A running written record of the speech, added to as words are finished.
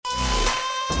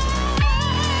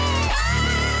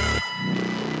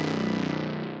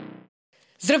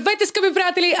Здравейте, скъпи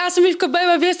приятели! Аз съм Ивка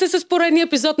Бебе. Вие сте с поредния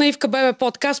епизод на Ивка Бебе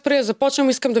подкаст. Преди да започнем,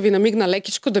 искам да ви намигна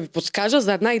лекичко, да ви подскажа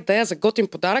за една идея за готин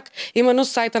подарък. Именно с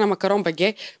сайта на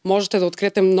Макарон.бг можете да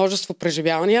откриете множество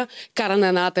преживявания.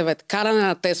 Каране на АТВ, каране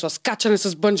на Тесла, скачане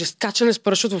с бънджи, скачане с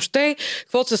парашут, въобще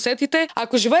какво се сетите.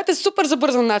 Ако живеете супер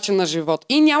забързан начин на живот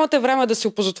и нямате време да си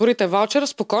опозотворите ваучера,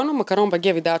 спокойно Макарон.бг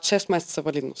ви дават 6 месеца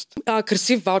валидност.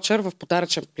 Красив ваучер в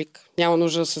подаръчен плик. Няма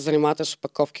нужда да се занимавате с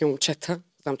опаковки, момчета.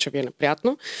 Знам, че ви е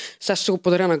неприятно. Сега ще го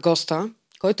подаря на госта,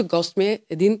 който гост ми е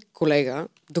един колега.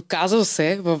 Доказал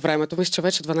се във времето. Мисля, че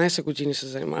вече 12 години се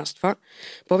занимава с това.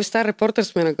 Боби Star репортер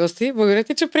сме на гости. Благодаря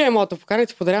ти, че приема моята покана и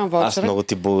ти подарявам ваучера. Аз много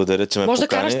ти благодаря, че ме Може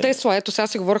покани. да караш Тесла. Ето, сега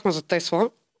си говорихме за Тесла.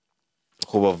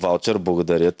 Хубав ваучер,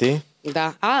 благодаря ти.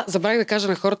 Да. Забравих да кажа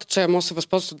на хората, че може да се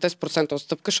възползват от 10%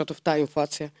 отстъпка, защото в тази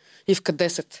инфлация. Ивка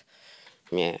 10.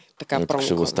 Така тук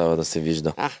ще го става да се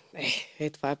вижда.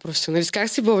 Това е професионалист. Как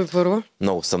си, Боби, първо?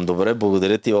 Много съм добре,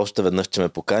 благодаря ти още веднъж, че ме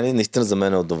покани. Наистина за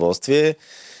мен е удоволствие.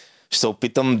 Ще се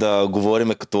опитам да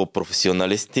говорим като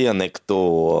професионалисти, а не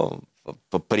като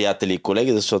приятели и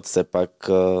колеги, защото все пак...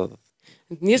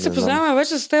 Ние се познаваме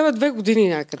вече с теб 2 години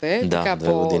някъде. Да, така,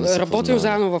 2 години се работим познаваме.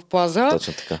 заедно в Плаза.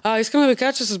 Точно така. Искам да ви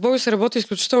кажа, че с Боби се работи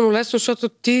изключително лесно, защото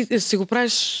ти си го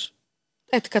правиш...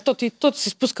 така, то ти си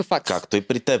спуска факс. Както и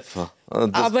при теб.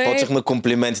 Почнахме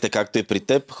комплиментите, както и при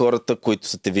теб. Хората, които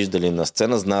са те виждали на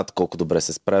сцена, знаят колко добре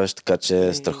се справяш, така че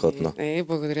е страхотно.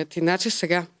 Благодаря ти. Значи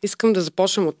сега искам да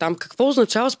започнем от там. Какво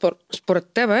означава според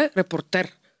тебе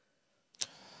репортер?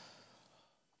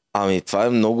 Това е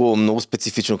много, много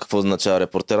специфично какво означава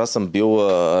репортер. Аз съм бил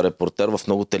репортер в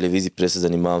много телевизии, преди да се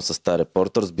занимавам с Star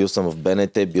Reporters. Бил съм в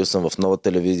БНТ, бил съм в Нова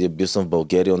телевизия, бил съм в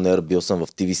България On Air, бил съм в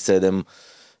TV7.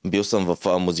 Бил съм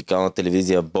в музикална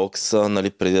телевизия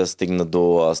Box, преди да стигна до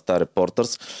Star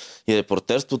Reporters. И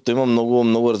репортерството има много,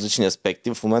 много различни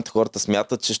аспекти. В момента хората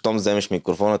смятат, че щом вземеш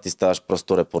микрофона, ти ставаш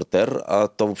просто репортер, а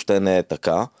то въобще не е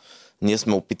така. Ние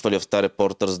сме опитвали в Star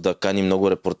Reporters да каним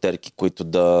много репортерки, които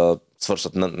да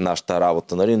свършат нашата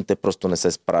работа, но те просто не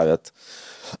се справят.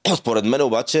 Според мен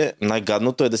обаче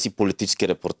най-гадното е да си политически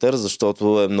репортер,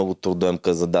 защото е много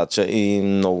трудоемка задача и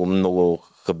много, много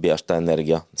хабяща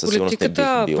енергия.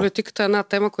 Политиката е една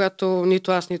тема, която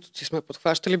нито аз, нито ти сме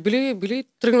подхващали. Били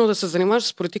тръгнал да се занимаваш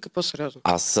с политика по-сериозно?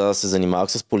 Аз се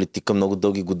занимавах с политика много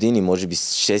дълги години. Може би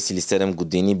 6 или 7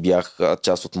 години бях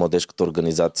част от младежката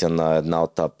организация на една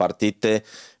от партиите.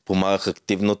 Помагах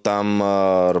активно там.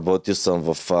 Работил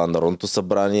съм в Народното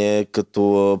събрание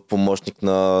като помощник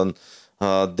на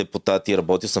депутати.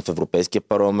 Работил съм в Европейския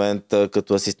парламент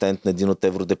като асистент на един от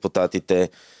евродепутатите.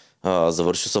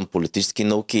 Завършил съм политически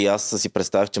науки и аз си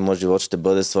представях, че моят живот ще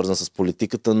бъде свързан с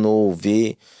политиката, но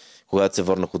когато се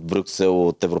върнах от Брюксел,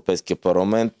 от Европейския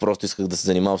парламент, просто исках да се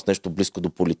занимавам с нещо близко до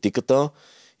политиката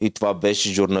и това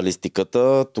беше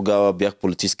журналистиката. Тогава бях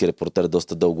политически репортер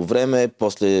доста дълго време,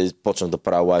 после почнах да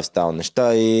правя лайфстайл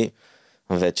неща и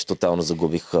вече тотално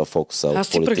загубих фокуса от политиката. Аз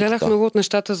ти прегледах много от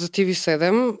нещата за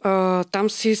TV7, там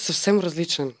си съвсем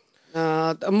различен.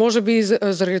 Може би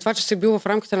заради това, че си бил в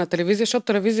рамките на телевизия, защото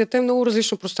телевизията е много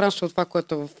различно пространство от това,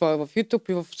 което е в YouTube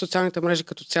и в социалните мрежи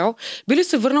като цяло. Би ли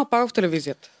се върнал пак в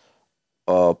телевизията?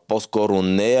 По-скоро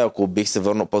не. Ако бих се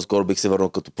върнал, по-скоро бих се върнал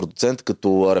като продуцент,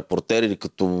 като репортер или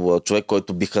като човек,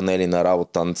 който биха наели на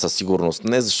работа. Със сигурност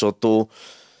не, защото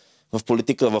в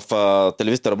политика, в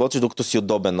телевизията работиш, докато си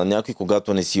удобен на някой.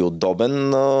 Когато не си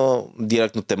удобен,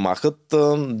 директно те махат.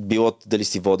 Било дали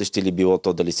си водещ или било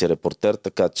то дали си репортер,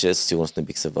 така че със сигурност не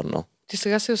бих се върнал. Ти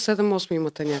сега си в 7-8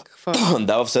 имате някаква...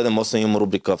 Да, в 7-8 имам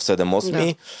рубрика в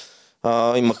 7-8.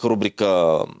 Да. Имах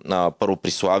рубрика първо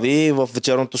при Слави в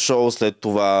вечерното шоу, след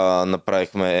това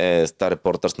направихме Star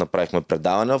Reporters, направихме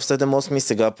предаване в 7-8 и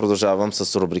сега продължавам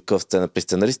с рубрика в сцена при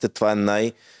сценаристите. Това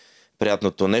е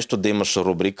приятното нещо да имаш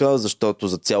рубрика, защото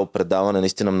за цяло предаване е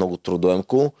наистина много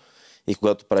трудоемко и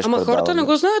когато правиш предаване... хората не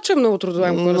го знаят, че е много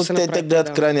трудоемко да се направи. Те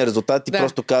гледат крайния резултат и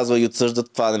просто казва и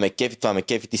отсъждат това не ме кефи, това ме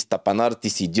кефи, ти си тапанар, ти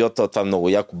си идиот, това е много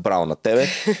яко, браво на тебе.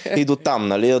 И до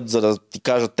там, за да ти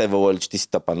кажат те, Валери, че ти си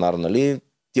тапанар,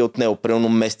 ти е отнело примерно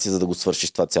месеци, за да го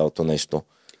свършиш това цялото нещо.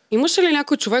 Имаш ли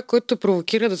някой човек, който те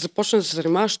провокира да започне да се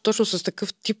занимаваш точно с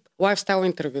такъв тип лайфстайл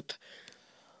интервюта?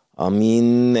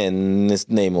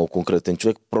 Не е имал конкретен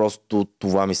човек, просто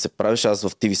това ми се правиш. Аз в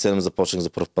TV7 започнах за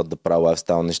първ път да правя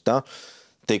лайфстайл неща,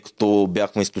 тъй като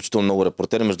бяхме изключително много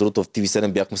репортери. Между другото в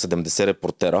TV7 бяхме 70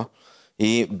 репортера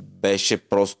и беше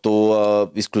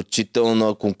просто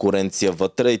изключителна конкуренция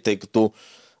вътре и тъй като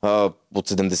от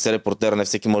 70 репортера не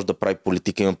всеки може да прави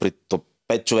политика, имам при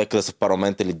 5 човека да са в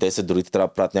парламента или 10, другите трябва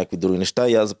да правят някакви други неща.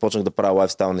 И аз започнах да правя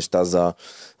лайфстайл неща за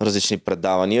различни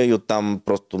предавания и оттам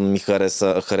просто ми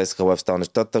харесаха лайфстайл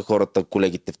нещата. Хората,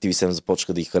 колегите в TV7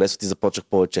 започнаха да ги харесват и започнах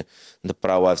повече да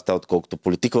правя лайфстайл, отколкото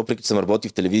политика. Въпреки че съм работил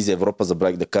в телевизия Европа,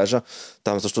 забравих да кажа,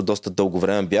 там също доста дълго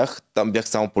време бях. Там бях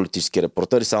само политически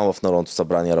репортер и само в Народното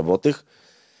събрание работех.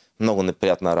 Много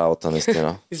неприятна работа,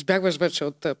 наистина. Избягваш вече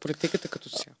от политиката като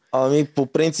цяло. Ами, по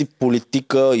принцип,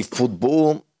 политика и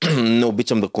футбол не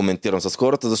обичам да коментирам с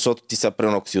хората, защото ти сега,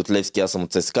 примерно, ако си от Левски, аз съм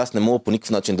от ЦСКА, аз не мога по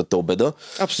никакъв начин да те убеда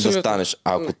да станеш.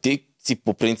 А ако ти си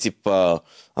по принцип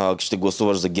ще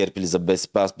гласуваш за ГЕРБ или за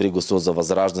БСП, аз при гласувал за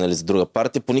Възраждане или за друга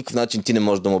партия, по никакъв начин ти не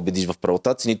можеш да ме убедиш в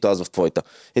правотата си, нито аз в твоята.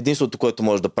 Единството, което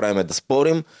може да правим е да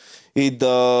спорим и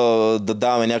да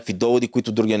даваме някакви доводи,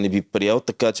 които другия не би приел,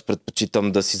 така че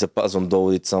предпочитам да си запазвам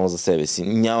доводите само за себе си.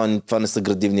 Това не са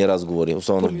градивни разговори,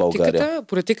 особено в България.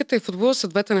 Политиката и футбола са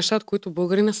двете неща, от които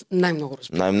българина най-много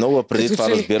разбира. Най-много, а преди това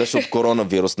разбираш от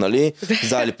коронавирус, нали?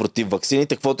 За или против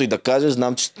ваксините, каквото и да кажеш,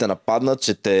 знам, че ще те нападнат,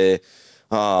 ще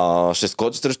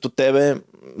скочи срещу тебе,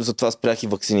 затова спрях и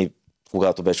ваксини,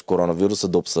 когато беше коронавируса,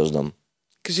 да обсъждам.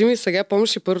 Кажи ми сега,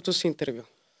 помниш ли първото си интервю?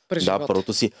 Да,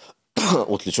 първото си.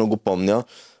 Отлично го помня.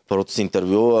 Първото си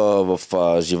интервю в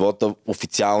живота,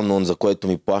 официално, за което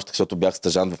ми плащах, защото бях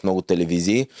стажант в много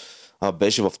телевизии,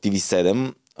 беше в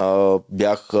TV7.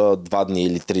 Бях 2 дни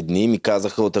или 3 дни. Ми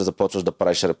казаха, утре започваш да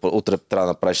правиш утре трябва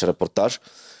да направиш репортаж.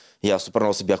 И аз супер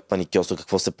много се бях паникьосал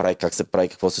какво се прави, как се прави,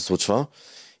 какво се случва.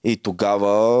 И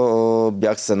тогава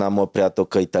бях с една моя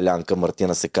приятелка, италянка,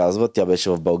 Мартина се казва. Тя беше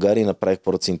в България и направих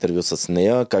първото си интервю с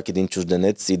нея, как един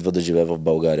чужденец идва да живее в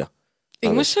България.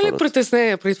 Имаш ли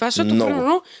притеснение при това? Защото,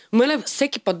 примерно, мене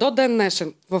всеки път до ден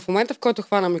днешен, в момента, в който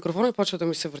хвана микрофона и почва да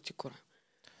ми се върти кора.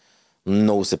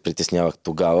 Много се притеснявах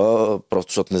тогава,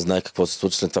 просто защото не знаех какво се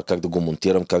случи след това, как да го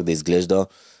монтирам, как да изглежда.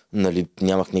 Нали,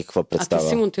 нямах никаква представа. А ти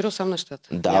си монтирал сам нещата?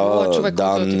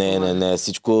 Не.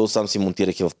 Всичко сам си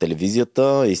монтирах и в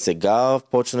телевизията и сега в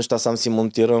повече неща сам си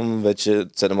монтирам. Вече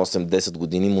 7-8-10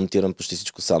 години монтирам почти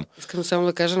всичко сам. Искам само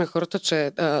да кажа на хората,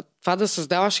 че това да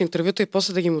създаваш интервюта и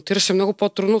после да ги монтираш е много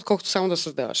по-трудно, отколкото само да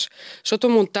създаваш. Защото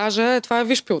монтажа, това е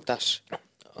виж пилотаж.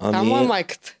 Там е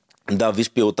майката. Да,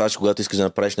 виж пилотаж, когато искаш да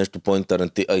направиш нещо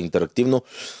по-интерактивно.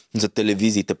 За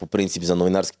телевизиите, по принцип, за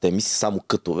новинарските емисии, само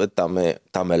кътове. Там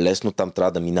е лесно, там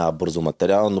трябва да минава бързо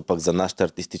материал, но пък за нашите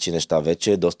артистични неща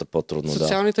вече е доста по-трудно.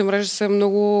 Социалните мрежи са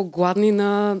много гладни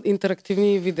на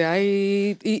интерактивни видеа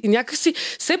и някакси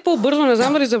все по-бързо, не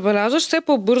знам дали забелязваш, все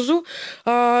по-бързо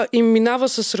им минава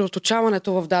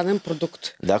съсредоточаването в даден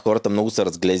продукт. Да, хората много се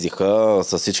разглезиха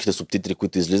с всичките субтитри,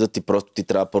 които излизат и просто ти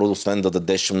трябва първо, освен да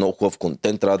дадеш много хубав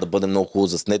контент, трябва да бъде много хубаво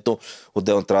заснето,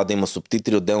 отделно трябва да има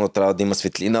субтитри, отделно трябва да има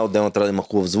светлина, отделно трябва да има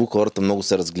хубав звук. Хората много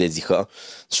се разглезиха,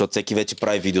 защото всеки вече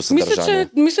прави видеосъдържание.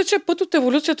 Мисля, че път от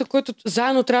еволюцията, който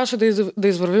заедно трябваше да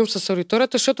извървим с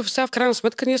аудиторията, защото сега в крайна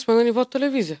сметка ние сме на ниво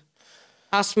телевизия.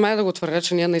 Аз смея да го твърдя,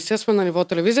 че ние наистина сме на ниво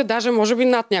телевизия, даже може би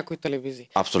над някои телевизии.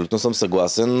 Абсолютно съм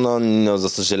съгласен. За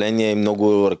съжаление,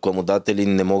 много рекламодатели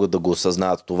не могат да го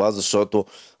осъзнаят това, защото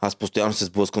аз постоянно се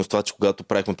сблъскам с това, че когато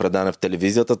правихме предаване в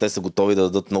телевизията, те са готови да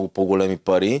дадат много по-големи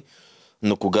пари,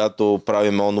 но когато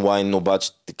правим онлайн, обаче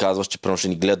ти казваш, че ще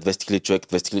ни гледат 200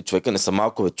 000 човека не са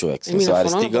малко човек.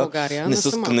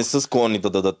 Не са склонни да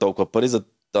дадат толкова пари,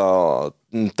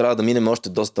 трябва да минем още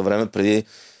доста време преди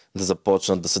да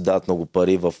започнат да се дават много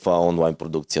пари в онлайн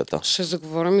продукцията. Ще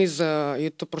заговорим и за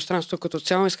YouTube пространството като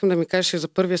цяло. Искам да ми кажеш и за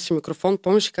първия си микрофон.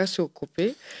 Помниш ли как си го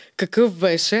купи? Какъв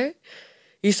беше?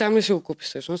 И сам ли си го купи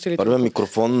всъщност? Първия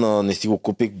микрофон не си го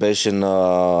купих. Беше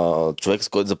на човек, с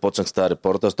който започнах Стар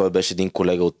репортер. Той беше един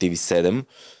колега от TV7.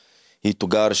 И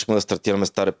тогава решихме да стартираме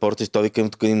Стар репортер. И той вика, има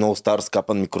тук един много стар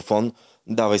скапан микрофон.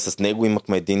 Давай с него.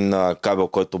 Имахме един кабел,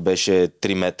 който беше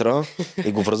 3 метра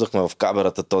и го връзахме в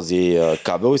камерата този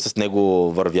кабел и с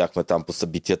него вървяхме там по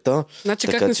събитията. Значи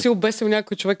така, как не си обесил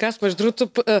някой човек? Аз между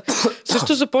другото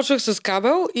също започвах с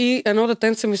кабел и едно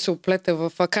детенце ми се оплете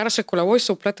караше колело и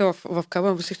се оплете в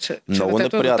кабел. Мислих, че много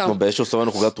неприятно беше,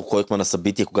 особено когато ходихме на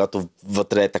събития, когато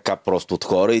вътре е така просто от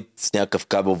хора и с някакъв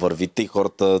кабел вървите и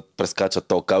хората прескачат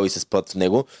този кабел и се спът в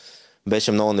него.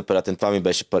 Беше много неприятен. Това ми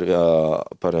беше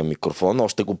първия микрофон.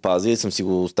 Още го пазя и съм си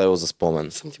го оставил за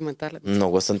спомен. Сантиментален.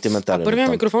 Много сантиментален. А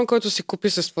първият микрофон, който си купи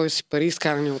с твои си пари,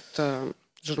 изкарани от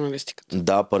журналистиката?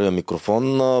 Да, първият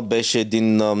микрофон беше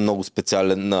един много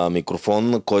специален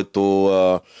микрофон, който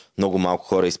много малко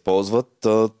хора използват.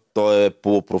 Той е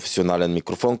полупрофесионален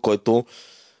микрофон, който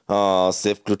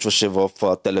се включваше в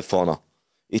телефона.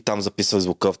 И там записвах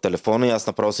звука в телефона и аз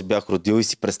направо се бях родил и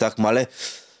си представях, мале,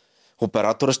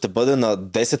 оператора ще бъде на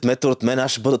 10 метра от мен,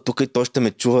 аз ще бъда тук и той ще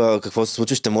ме чува какво се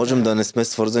случи, ще можем да не сме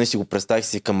свързани, си го представих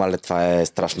си, камале, това е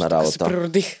страшна работа. Се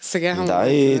природих сега. Да,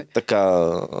 и така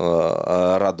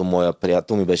Радо, моя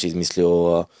приятел, ми беше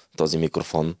измислил този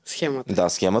микрофон. Схемата. Да,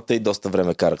 схемата и доста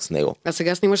време карах с него. А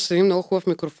сега снимаш с един много хубав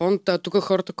микрофон. Тук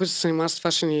хората, които се занимават с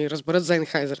това, ще ни разберат.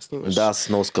 Sennheiser снимаш. Да, с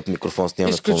много скъп микрофон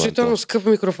снимаме. Изключително скъп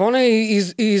микрофон е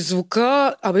и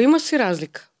звука. Абе, има си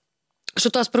разлика.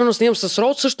 Защото аз примерно снимам с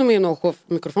Rode, също ми е много хубав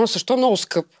микрофон, също много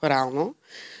скъп, реално.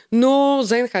 Но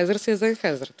Sennheiser си е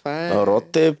Sennheiser. Това е...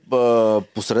 Rode е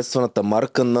посредствената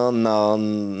марка на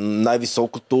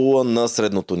най-високото на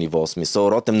средното ниво. В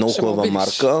смисъл, Rode е много хубава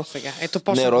марка.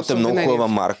 Rode е много хубава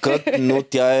марка, но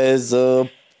тя е за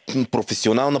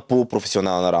професионална,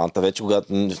 полупрофесионална работа. Вече когато,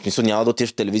 в смисъл, няма да отидеш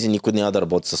в телевизия, никой няма да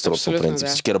работи с Rode, по принцип.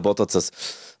 Да. Всички работят с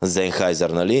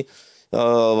Sennheiser, нали?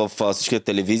 В всички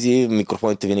телевизии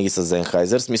микрофоните винаги са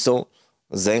Sennheiser. В смисъл,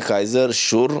 Sennheiser,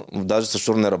 Shure, даже с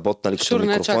Shure не работи, нали, като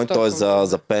микрофон, той е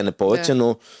за пеене повече,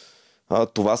 но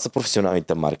това са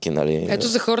професионалните марки, нали. Ето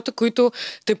за хората, които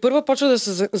те първо почват да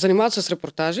се занимават с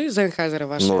репортажи, Sennheiser е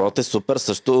ваша. Но Rode е супер,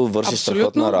 също върши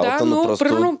страхотна работа, да, но просто...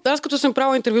 примерно, аз като съм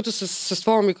правила интервюто с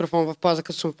твоя микрофон в Плаза,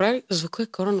 като съм правили, звукът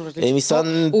е коренно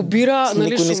различен. Обира, нали,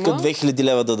 никой не иска 2000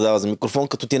 лева да дава за микрофон,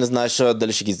 като ти не знаеш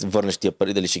дали ще ги върнеш тия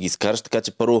пари, дали ще ги изкараш, така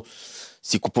че първо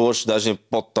си купуваш даже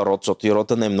под Rode, защото и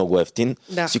Rode не е много ефтин.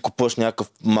 Да. Си купуваш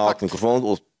някакъв малък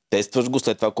микрофон, тестваш го,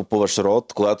 след това купуваш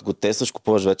Rode, когато го тестваш,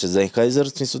 купуваш вече Sennheiser,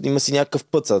 в смисъл, има си някакъв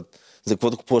път. За какво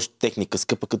да купуваш техника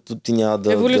скъпа, като ти няма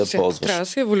да я ползваш. Трябва да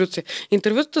си еволюция.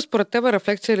 Интервютата според теб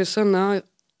рефлекция ли са на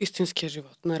истинския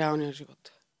живот, на реалния живот?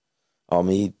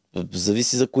 Ами,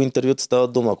 зависи за кои интервюта става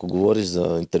дума. Ако говориш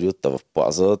за интервюта в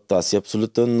Плаза, това си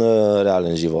абсолютен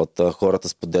реален живот. Хората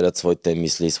споделят своите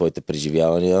мисли и своите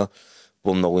преживявания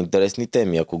по много интересни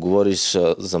теми. Ако говориш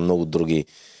за много други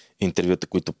интервюта,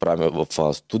 които правим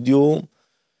в студио,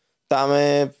 там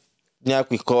е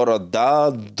някои хора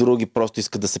да, други просто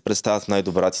искат да се представят в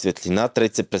най-добрата светлина,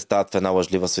 трети се представят в една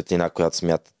лъжлива светлина, която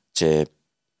смятат,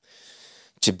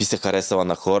 че би се харесала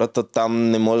на хората.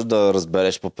 Там не можеш да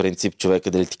разбереш по принцип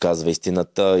човека дали ти казва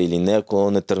истината или не,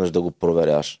 ако не тръгнеш да го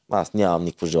проверяваш. Аз нямам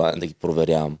никакво желание да ги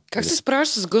проверявам. Как се справяш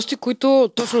с гости,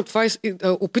 които точно това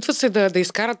опитват се да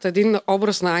изкарат един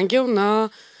образ на ангел, на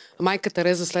майка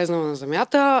Тереза слезнала на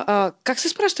земята? Как се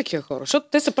справяш такива хора? Защото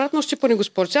те се правят на щипани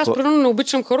госпорци. Аз примерно не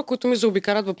обичам хора, които ми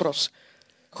заобикарат въпрос.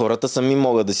 Хората сами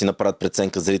могат да си направят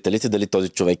преценка зрителите дали този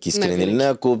човек е искрен или не.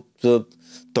 Ако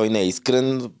той не е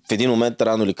искрен, в един момент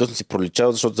рано или късно си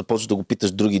проличава, защото започваш да го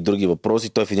питаш други въпроси.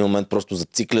 Той в един момент просто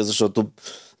зацикля, защото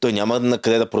той няма на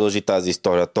къде да продължи тази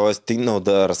история. Той е стигнал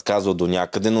да разказва до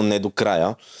някъде, но не до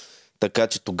края. Така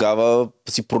че тогава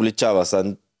си проличава.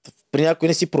 При някой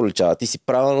не си проличава. Ти си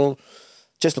права, но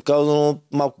честно казано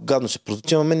малко гадно ще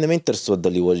прозвучи, но мен не ме интересува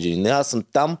дали лъжи или не. Аз съм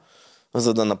там,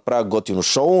 за да направя готино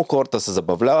шоу, хората се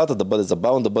забавляват, да бъде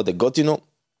забавно, да бъде готино.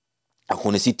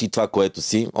 Ако не си ти това, което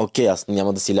си, окей, аз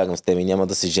няма да си лягам с тебе, няма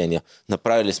да се женя.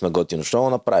 Направили сме готино шоу,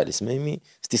 направили сме и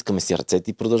стискаме си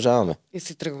ръцете и продължаваме. И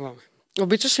си тръгваме.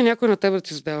 Обичаш ли някой на теб да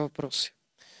ти задава въпроси?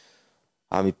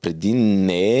 Ами преди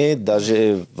не,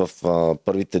 даже в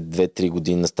първите 2-3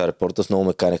 години на Стар Репортър много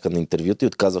ме каняха на интервюта и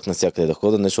отказвах навсякъде да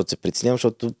хода, не защото се притеснявам,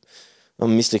 защото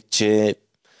мислех, че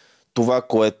това,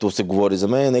 което се говори за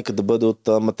мен, нека да бъде от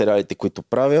материалите, които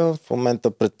правя. В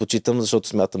момента предпочитам, защото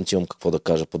смятам, че имам какво да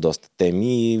кажа по доста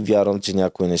теми и вярвам, че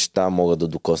някои неща могат да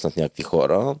докоснат някакви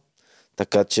хора.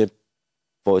 Така че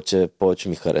повече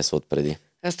ми харесва от преди.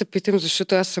 Аз те питам,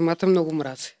 защото аз самата много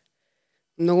мразя.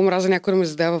 Много мразя някой да ми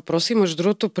задава въпроси. Между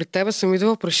другото, при тебе съм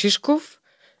идвала при Шишков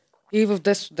и в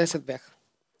 10 бях.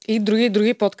 И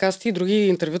други подкасти, и други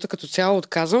интервюта като цяло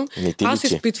отказвам. Аз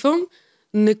изпитвам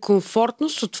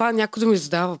некомфортност от това някой да ми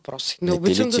задава въпроси. Не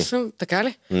обичам да съм... Така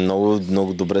ли? Много,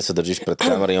 много добре се държиш пред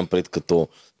камера, имам пред като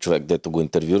човек, дето го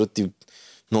интервюрат и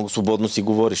много свободно си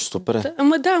говориш. Супер е.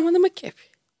 Ама не ме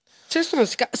кефи. Честно да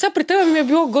си кажа. Сега при теб ми е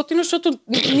било готино, защото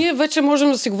ние вече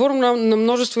можем да си говорим на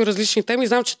множество и различни теми.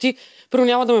 Знам, че ти първо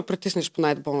няма да ме притиснеш по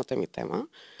най-болната ми тема.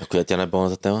 А коя ти е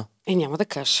най-болната тема? Няма да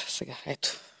кажа сега. Ето.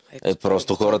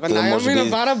 Просто хората може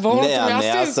би...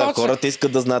 Хората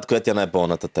искат да знаят коя ти е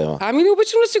най-болната тема. Ами не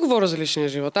обичам да си говоря за личния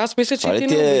живот. Аз мисля, че ти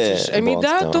не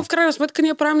обичаш. То в крайна сметка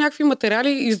ние правим някакви материали,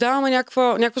 издаваме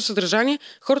някакво съдържание.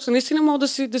 Хората наистина могат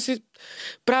да си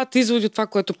правят изводи от това,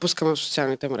 което пускаме в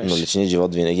социалните мрежи. Но личният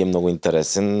живот винаги е много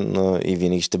интересен и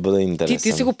винаги ще бъде интересен.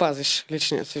 Ти си го пазиш,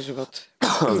 личният си живот.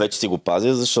 Вече си го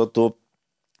пазя, защото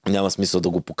няма смисъл да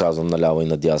го показвам наляво и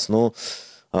надясно.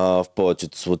 В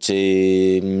повечето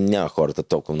случаи няма хората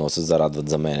толкова много се зарадват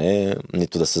за мене,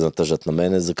 нито да се натъжат на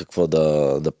мене, за какво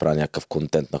да правя някакъв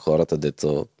контент на хората,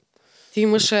 дето... Ти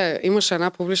имаше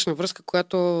една публична връзка,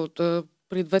 която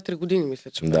при 2-3 години,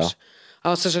 мисля, че беше. Да.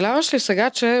 А съжаляваш ли сега,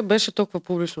 че беше толкова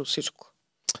публично всичко?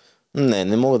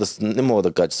 Не мога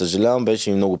да кажа, че съжалявам, беше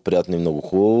и много приятно и много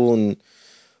хубаво,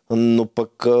 но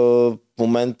пък в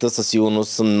момента със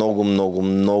сигурност съм много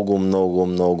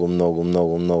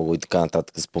и така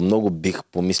нататък. По много бих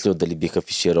помислил дали бих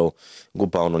афиширал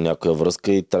глобално някоя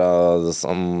връзка и трябва да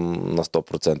съм на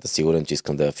 100% сигурен, че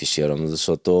искам да я афиширам,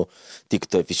 защото ти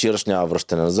като афишираш няма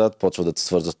връщане назад, почва да те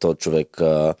свързва с този човек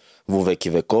во веки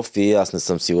веков и аз не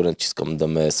съм сигурен, че искам да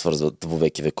ме свързват во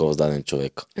веки веков с даден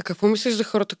човек. А какво мислиш за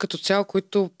хората като цяло,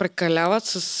 които прекаляват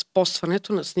с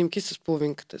постването на снимки с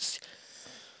половинката си?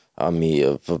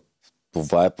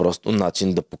 Това е просто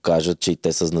начин да покажат, че и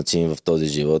те са значими в този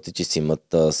живот и че си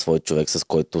имат свой човек, с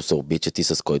който се обичат и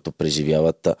с който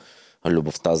преживяват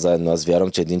любовта заедно. Аз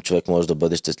вярвам, че един човек може да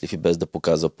бъде щастлив и без да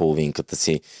показва половинката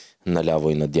си наляво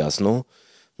и надясно.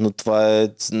 Но това е...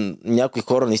 Някои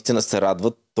хора наистина се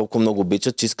радват, толкова много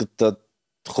обичат, че искат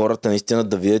хората наистина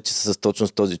да видят, че са с точно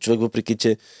с този човек, въпреки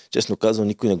че, честно казвам,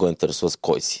 никой не го интересува с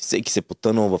кой си. Всеки се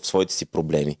потънал в своите си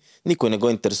проблеми. Никой не го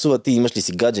интересува, ти имаш ли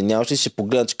си гадже, нямаш ли, ще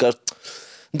погледнат, че кажат,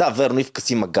 да, верно, Ивка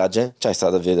си има гадже, чай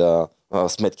сега да видя,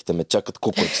 сметките ме чакат,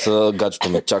 колко са, гаджето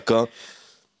ме чака.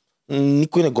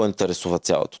 Никой не го интересува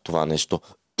цялото това нещо.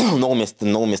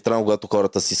 Много ми е странно, когато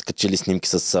хората си скачили снимки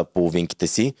с половинките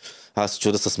си. Аз се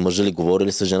чуда с мъжа ли говоря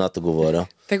или с жената говоря.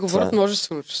 Те говорят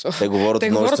множествено число. Те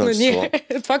говорят множествено число.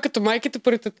 Това като майките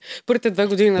първите 2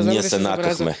 години назад. Ние се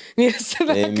накахме.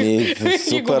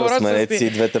 Супер, сменете си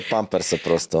двете памперса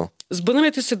просто. Сбъдна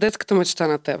ли ти се детската мечта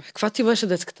на тебе? Каква ти беше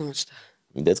детската мечта?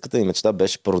 Детската ми мечта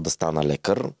беше първо да стана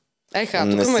лекар.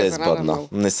 Не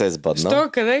се сбъдна. Що?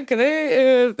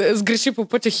 Къде сгреши по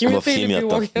пътя химията или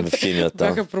биологията? В химията.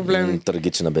 Бяха проблеми.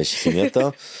 Трагична беше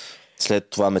химията. След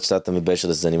това мечтата ми беше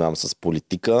да се занимавам с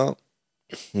политика.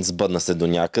 Сбъдна се до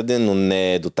някъде, но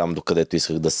не до там, докъдето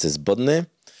исках да се сбъдне.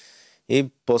 И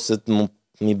после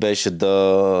ми беше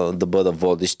да бъда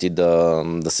водещ и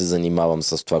да се занимавам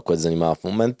с това, което занимавам в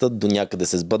момента. До някъде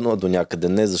се сбъдна, до някъде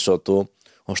не, защото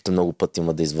още много пъти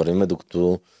има да извървиме,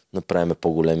 докато направим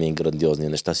по-големи и грандиозни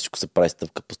неща. Всичко се прави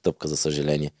стъпка по стъпка, за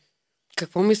съжаление.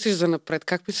 Какво мислиш за напред?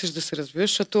 Как мислиш да се развиеш?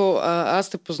 Защото аз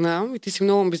те познавам и ти си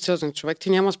много амбициозен човек. Ти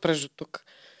няма спреш до тук.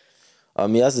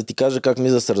 Аз да ти кажа как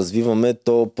мисля да се развиваме,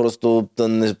 то просто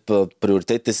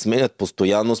приоритетите се сменят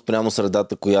постоянно спрямо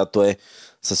средата, която е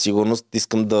със сигурност.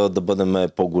 Искам да бъдем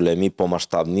по-големи,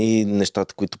 по-мащабни и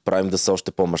нещата, които правим да са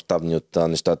още по-мащабни от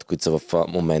нещата, които са в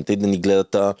момента и да ни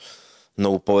гледат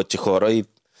много повече хора. И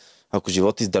ако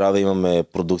живот и здраве имаме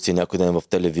продукция някой ден в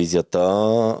телевизията,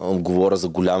 говоря за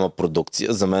голяма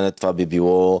продукция. За мен това би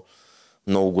било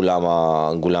много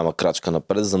голяма крачка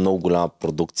напред. За много голяма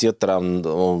продукция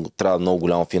трябва много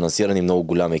голямо финансиране и много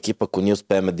голям екип. Ако ние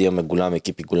успеем да имаме голям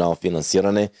екип и голямо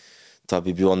финансиране, това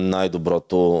би било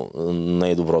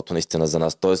най-доброто наистина за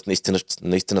нас. Тоест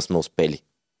наистина сме успели.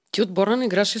 Ти отборен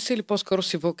играш ли си или по-скоро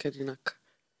си вълк единак?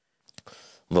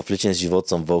 В личен живот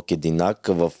съм вълк единак,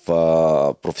 в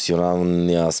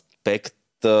професионалния аспект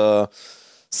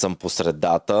съм по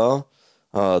средата,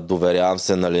 доверявам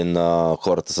се на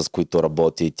хората, с които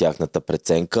работя и тяхната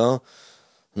преценка,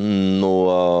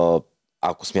 но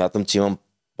ако смятам, че имам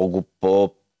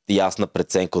по-ясна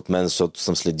преценка от мен, защото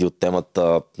съм следил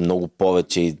темата много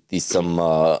повече и съм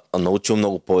научил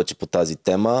много повече по тази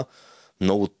тема,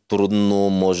 много трудно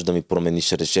може да ми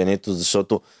промениш решението,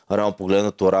 защото реално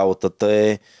погледнато работата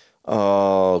е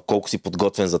колко си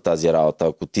подготвен за тази работа.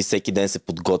 Ако ти всеки ден се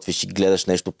подготвиш и гледаш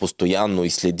нещо постоянно и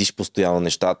следиш постоянно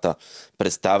нещата,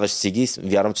 представяш си ги,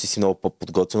 вярвам, че си много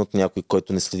по-подготвен от някой,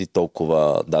 който не следи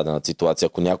толкова дадена ситуация.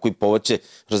 Ако някой повече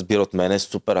разбира от мене,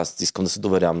 супер, аз искам да се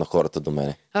доверявам на хората до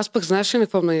мене. Аз пък знаеш ли на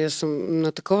какво мнение съм?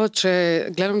 На такова, че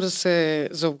гледам да се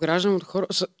заобграждам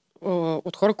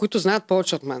от хора, които знаят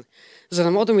повече от мен. За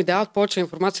да могат да ми дават повече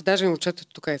информация, даже и момчета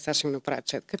тук и сега ще ми направят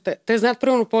четка. Те знаят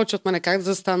примерно повече от мен, как да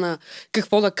застана,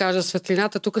 какво да кажа,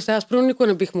 светлината. Тук сега аз примерно никой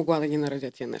не бих могла да ги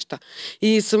наредя тия неща.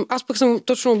 И аз пък съм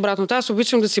точно обратно. Аз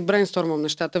обичам да си брейнстормам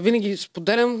нещата. Винаги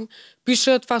споделям,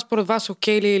 пиша това според вас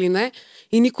окей ли или не.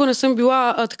 И никога не съм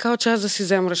била такава, че аз да си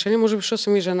взема решение. Може би, защото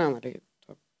съм и жена, нали?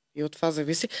 И от това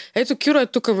зависи. Ето, Кюро е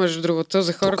тук, между другото,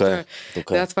 за хората.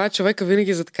 Да, това е човека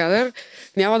винаги зад кадър.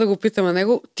 Няма да го питаме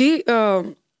него. Ти,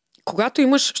 когато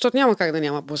имаш, защото няма как да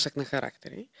няма блъсък на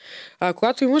характери,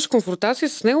 когато имаш конфронтация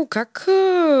с него, как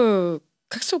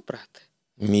се оправяте?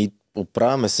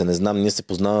 Оправяме се, не знам, ние се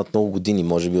познаваме от много години,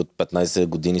 може би от 15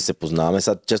 години се познаваме.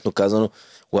 Сега, честно казано,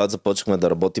 когато започнахме да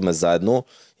работиме заедно,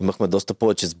 имахме доста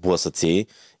повече сблъсъци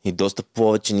и доста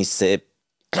повече ни се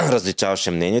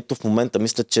различаваше мнението. В момента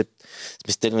мисля, че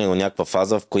сме стигнали до някаква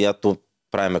фаза, в която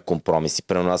правиме компромиси.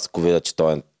 При нас, ако видя, че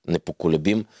той е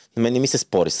непоколебим, на мен не ми се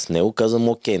спори с него, казвам,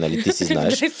 окей, нали, ти си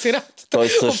знаеш. Той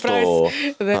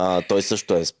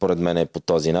също е, според мен, е по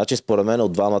този начин. Според мен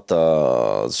от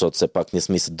двамата, защото все пак ние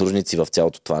сме съдружници в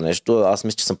цялото това нещо, аз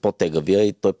мисля, че съм по-тегавия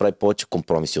и той прави повече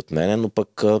компромиси от мене, но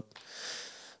пък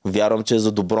вярвам, че е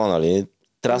за добро, нали.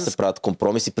 Трябва да се правят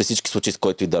компромиси при всички случаи, с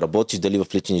които и да работиш, дали в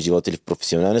личен живот или в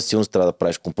професионален, сигурно трябва да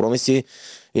правиш компромиси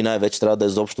и най-вече трябва да е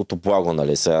за общото благо,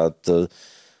 нали. Сега,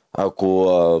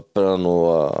 ако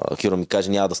примерно Хиро ми каже,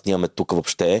 няма да снимаме тук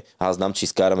въобще, аз знам, че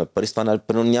изкараме пари, с това нали,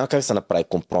 няма как да се направи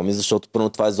компромис, защото примерно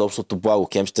това е за общото благо.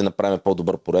 Хем ще направим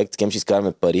по-добър проект, хем ще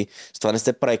изкараме пари. С това не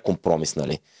се прави компромис,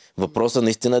 нали. Въпросът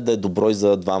наистина е да е добро и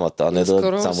за двамата, а не да само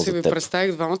за теб. Скоро си ви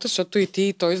представих двамата, защото и ти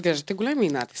и той изглеждате големи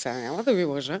инати. Сега няма да ви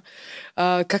лъжа.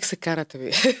 Как се карате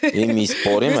ви? Ми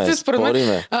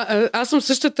спориме. Аз съм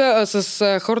същата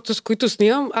с хората, с които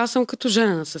снимам. Аз съм като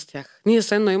женена с тях. Ние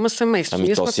седно има семейство.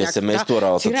 Ами то си е семейство,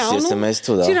 работата си е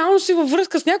семейство, да. Ти реално си във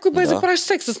връзка с някой, без да правиш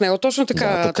секс с него. Точно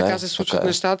така, така се случват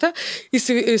нещата. И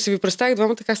си ви представих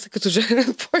двамата как сте като женена.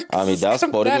 Ами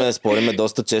да, спориме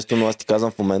доста често, но аз ти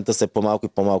казвам в момента все по-малко и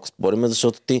по-малко спориме,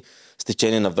 защото ти с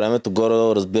течение на времето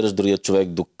горе разбираш другия човек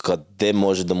докъде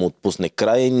може да му отпусне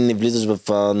край и не влизаш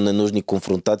в ненужни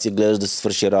конфронтации, гледаш да се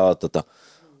свърши работата.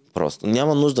 Просто.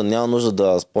 Няма нужда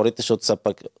да спорите, защото сега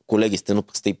пак колеги сте, но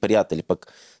пък сте и приятели.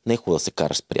 Пък не е хубаво да се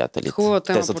караш с приятелите.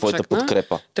 Те са твоята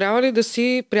подкрепа. Трябва ли да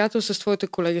си приятел с твоите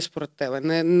колеги според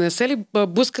тебе? Не се ли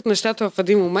блъскат нещата в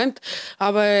един момент,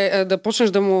 да почнеш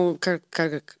да му,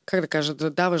 как да кажа, да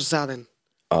даваш заден?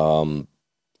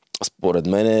 Според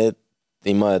мен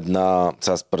има една...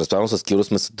 Сега, предполагам с Киро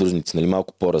сме съдружници, нали,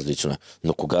 малко по-различно е.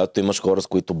 Но когато имаш хора, с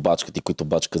които бачкат и които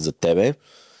бачкат за тебе,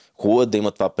 хубаво е да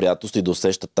има това приятелство и да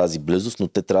усещат тази близост, но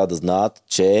те трябва да знаят,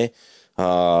 че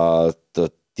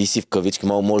ти си в кавички,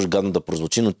 малко може гадно да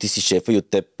прозвучи, но ти си шефа и от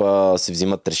теб се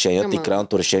взимат решенията и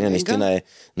крайното решение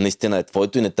наистина е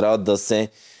твоето и не трябва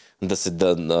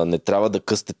не трябва да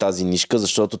късте тази нишка,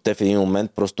 защото те в един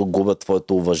момент просто губят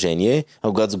твоето уважение, а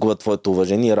когато загубят твоето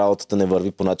уважение, работата не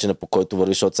върви по начина, по който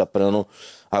върви, защото сега примерно,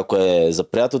 ако е за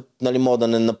приятел, нали, мога да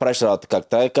не направиш работа как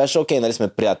трябва, и кажеш, окей, нали сме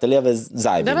приятели,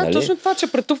 заедно. Да, нали? Точно това,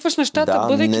 че претупваш нещата,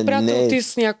 бъдейки приятел ти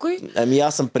с някой. Ами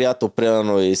аз съм приятел,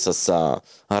 примерно и с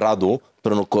Радо,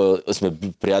 примерно сме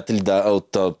приятели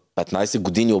от 15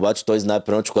 години, обаче той знае,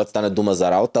 примерно, че когато стане дума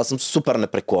за работа, аз съм супер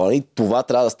непреклонен и това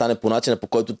трябва да стане по начина, по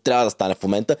който трябва да стане в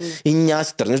момента и няма да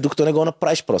си тръгнеш, докато не го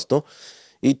направиш просто.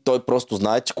 И той просто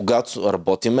знае, че когато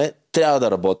работиме, трябва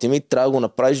да работим и трябва да го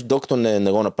направиш, докато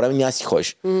не го направим, няма си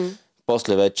ходиш.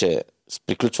 После вече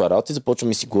приключва работа и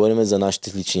започваме си говорим за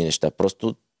нашите лични неща.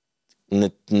 Просто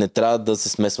не трябва да се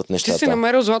смесват нещата. Ти си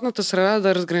намерил златната среда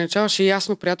да разграничаваш и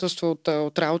ясно приятелство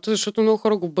от работа, защото много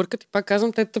хора го бъркат и пак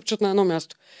казвам, те тъпчат на едно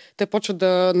място. Те почват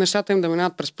нещата им да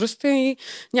минават през пръстите и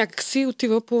някак си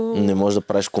отива по... Не можеш да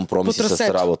правиш компромиси с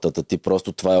работата. Ти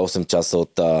просто това е 8 часа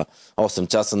от... 8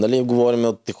 часа, нали? Говорим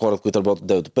от хората, които работят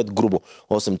 9 до 5, грубо.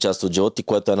 8 часа от живота ти,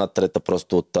 което е 1/3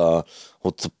 просто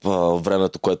от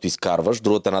времето, което изкарваш.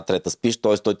 Другата 1/3 спиш,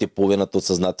 т.е. той ти е половината от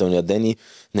съзнателния ден и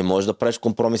не можеш да правиш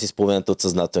компромиси с половината от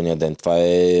съзнателния ден. Това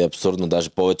е абсурдно, даже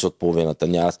повече от половината.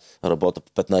 Няма работа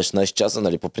по 15-16 часа,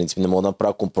 нали? По принцип не мога да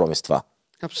направя компромис това.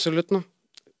 Абсолютно.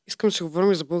 Искам да си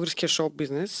говорим и за българския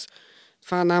шоу-бизнес.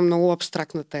 Това е една много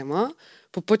абстрактна тема.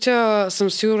 По пътя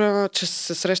съм сигурна, че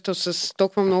се срещал с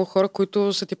толкова много хора,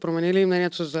 които са ти променили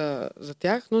мнението за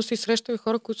тях, но си срещал и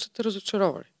хора, които са те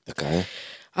разочаровали. Така е.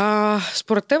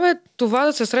 Според тебе това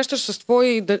да се срещаш с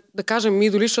твои, да кажем,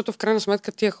 идоли, защото в крайна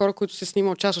сметка тия хора, които си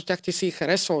снимал, част от тях ти си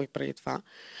харесвал и преди това,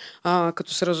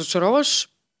 като се разочароваш,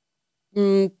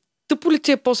 тъпо ли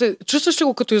ти е после? Чувстваш ли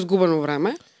го като изгубено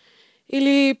време?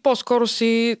 Или по-скоро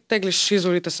си теглиш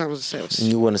идолите само за себе си?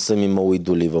 Никога не съм имал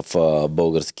идоли в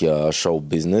българския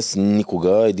шоу-бизнес.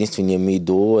 Никога. Единственият ми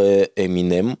идол е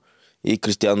Еминем и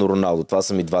Кристиано Роналдо. Това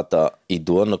са ми двата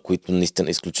идола, на които наистина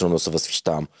изключително се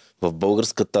възхищавам. В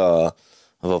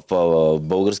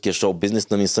българския шоу-бизнес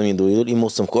не съм идол. Имал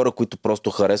съм хора, които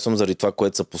просто харесвам заради това,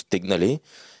 което са постигнали.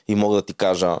 И мога да ти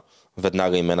кажа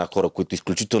веднага имена хора, които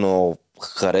изключително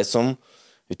харесвам.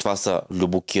 И това са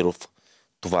Любо Киров,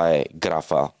 това е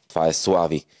Графа, това е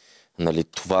Слави. Нали,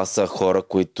 това са хора,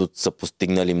 които са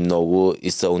постигнали много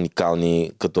и са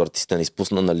уникални като артиста. Не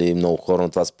изпусна, нали, много хора, но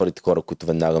това са първите хора, които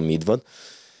веднага ми идват.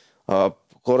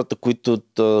 Хората,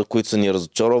 които са ни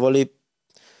разочаровали,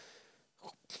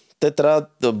 те трябва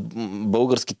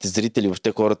българските зрители,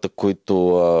 въобще хората,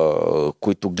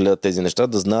 които гледат тези неща,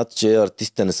 да знаят, че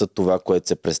артистите не са това, което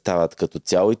се представят като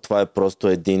цяло и това е просто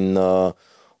един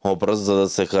образ, за да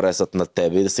се харесат на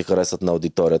тебе и да се харесат на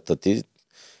аудиторията ти.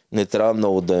 Не трябва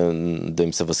много да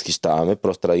им се възхищаваме,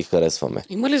 просто трябва да ги харесваме.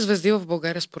 Има ли звезди в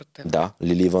България според теб? Да,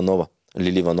 Лили Иванова.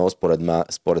 Лили Иванова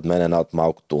според мен е една от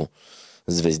малкото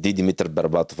звезди. Димитър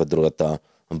Бербатов е другата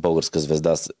българска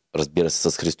звезда, разбира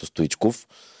се, с Христо Стоичков.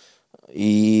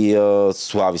 И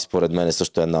Слави според мен е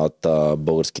също една от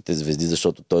българските звезди,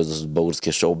 защото той за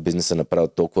българския шоу бизнес е направил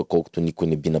толкова, колкото никой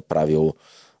не би направил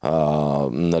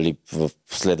нали, в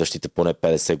следващите поне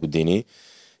 50 години.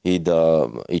 И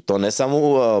то не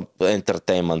само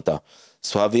ентертеймента.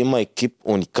 Слави има екип,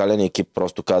 уникален екип,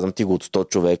 просто казвам ти го, от 100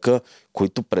 човека,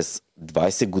 които през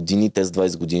 20 години, тези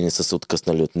 20 години са се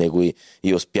откъснали от него и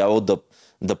е успявал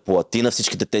да плати на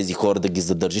всичките тези хора, да ги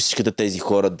задържи всичките тези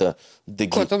хора,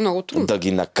 да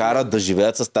ги накара да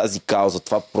живеят с тази кауза.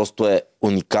 Това просто е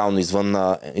уникално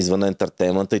извън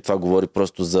ентертеймента и това говори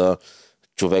просто за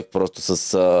човек просто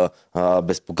с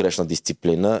безпогрешна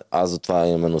дисциплина. Аз затова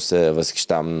именно се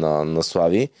възхищавам на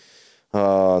Слави.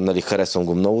 Нали, харесвам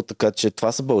го много, така че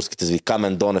това са българските звезди.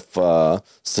 Камен Донев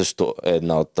също е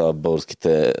една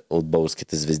от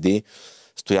българските звезди.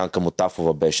 Стоянка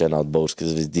Мотафова беше една от българските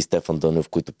звезди, Стефан Дънев,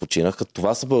 които починаха.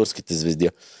 Това са българските звезди.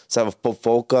 Сега в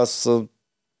поп-фолк аз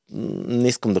не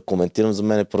искам да коментирам, за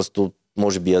мен е просто,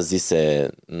 може би Азис е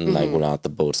най-голямата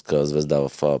българска звезда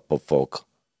в поп-фолка.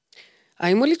 А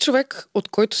има ли човек, от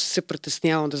който си се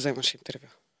притеснявал да вземаш интервю?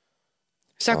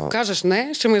 Сега ако кажеш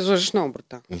не, ще ме изложиш на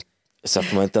обрата.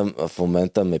 Сега в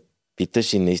момента ме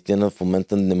питаш и наистина в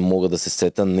момента не мога да се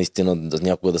сета наистина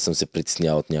някога да съм се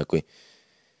притеснявал от някой.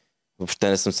 Въобще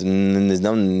не съм се, не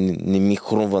знам, не ми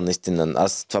хрумва наистина.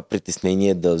 Аз това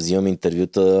притеснение да взимам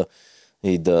интервюта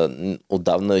и да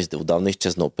отдавна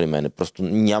изчезнал при мене. Просто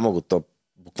няма го то.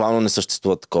 Буквално не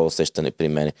съществува такова усещане при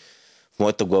мене. В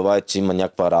моята глава е, че има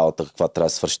някаква работа, каква трябва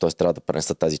да свърши. Т.е. трябва да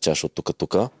пренеса тази чаша от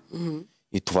тук.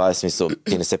 И това е смисъл.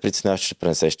 Ти не се притесняваш, че ще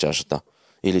пренесеш чашата.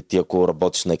 Или ти ако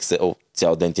работиш на Excel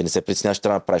цял ден, ти не се притесняваш, че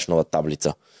трябва да правиш нова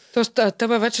таблица. Тоест,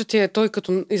 тебе вече ти е той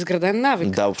като изграден навик.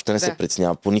 Да, въобще не се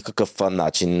притеснявам. По никакъв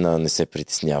начин не се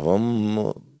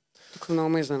притеснявам. Тук много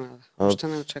ме изненада. Въобще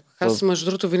не очаквах. Аз, между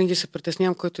другото, винаги се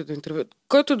притеснявам, който е до интервю.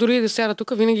 Който дори да сяда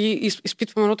тук, винаги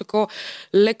изпитвам едно такова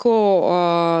леко,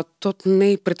 то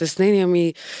не и притеснение,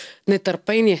 ами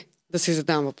нетърпение да си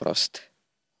задам въпросите.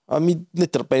 Ами,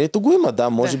 нетърпението го има, да.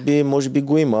 Може би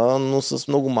го има, но с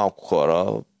много малко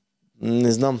хора.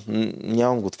 Не знам,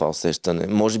 нямам го това усещане.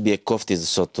 Може би е кофти,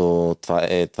 защото това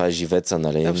е живеца,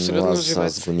 нали? Абсолютно но живец.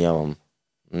 аз го нямам.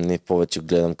 Не повече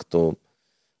гледам като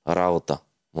работа.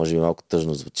 Може би малко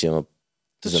тъжно звучи, ама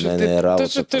за мен е работа.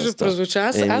 Точно тъжно прозвуча.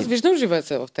 Аз виждам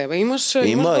живеца в тебе.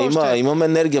 Имам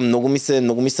енергия. Много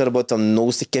ми се работа.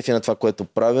 Много се кефя на това, което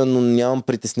правя, но нямам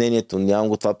притеснението. Нямам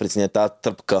го това притеснение, тази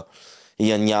тръпка.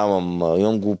 И я нямам.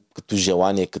 Имам го като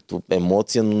желание, като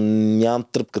емоция, но нямам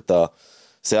тръпката.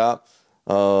 Сега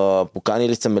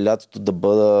поканили са ме лятото да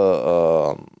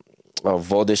бъда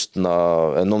водещ на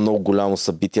едно много голямо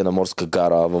събитие на Морска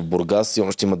гара в Бургас.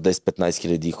 Сигурно ще има 10-15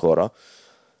 хиляди хора.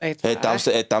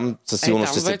 Там със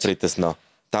сигурност ще се притесна.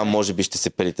 Там може би ще се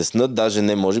притесна, даже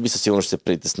не може би, със сигурност ще се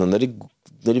притесна.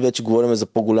 Нали вече говорим за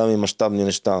по-голями мащабни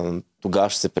неща. Тогава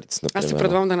ще се притесна. Аз ти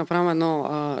предлагам да направим едно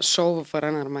шоу в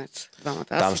Арена Армеец.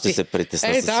 Там ще се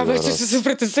притесна. Да, вече ще се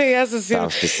притесна и аз със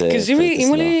сигурност. Кажи ми,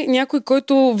 има ли някой,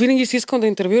 който винаги си искал да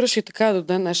интервюраш и така до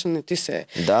ден днешен не ти се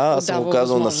аз съм го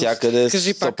казал навсякъде.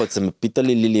 100 пъти са ме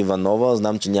питали. Лили Иванова,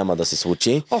 знам, че няма да се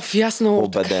случи. Ясно.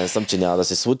 Убеден съм, че няма да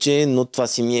се случи, но това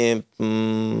си ми е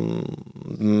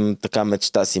така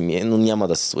мечта си ми е, но няма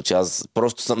да се случи. Аз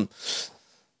просто съм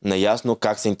наясно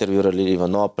как се интервюира Лили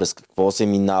Иванова, през какво се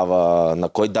минава, на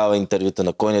кой дава интервюта,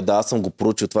 на кой не дава. Аз съм го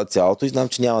проучил това цялото и знам,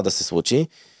 че няма да се случи,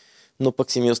 но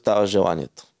пък си ми остава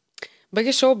желанието.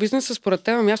 БГ шоу бизнеса според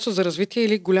теб място за развитие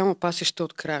или голямо пасище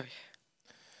от крави?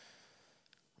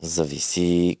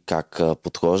 Зависи как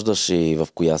подхождаш и в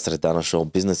коя среда на шоу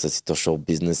бизнеса си. То шоу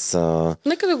бизнес...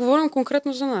 Нека да говорим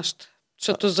конкретно за нашата.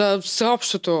 Защото за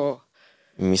всеобщото...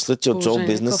 Мисля, че от шоу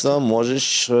бизнеса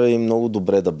можеш и много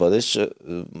добре да бъдеш.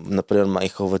 Например, Май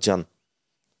Халваджан.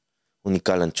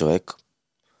 Уникален човек.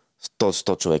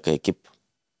 100 човека екип.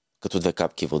 Като 2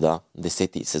 капки вода.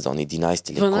 10-ти сезон,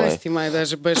 11-ти ли? 12-ти май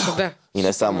даже беше, да. И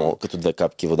не само като 2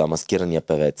 капки вода. Маскирания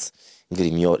певец.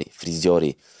 Гримьори,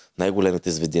 фризьори.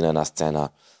 Най-големите звезди на една сцена.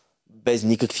 Без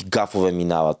никакви гафове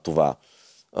минава това.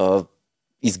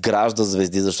 изгражда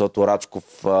звезди, защото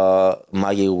Рачков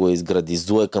Маги го изгради,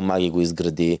 Зуека Маги го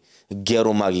изгради,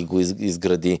 Геро Маги го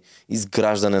изгради,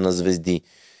 изграждане на звезди.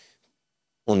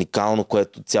 Уникално,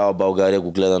 което цяла България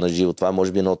го гледа на живо. Това е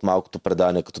може би едно от малкото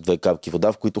предавания като две капки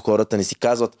вода, в които хората не си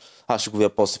казват, аз ще го видя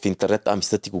после в интернет, ами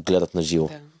след ти го гледат на живо.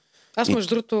 Да. Аз между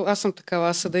другото, аз съм такава,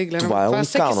 аз съда и гледам. Това е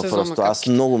уникално просто. Аз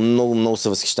много се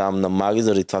възхищавам на Маги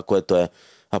заради това, което е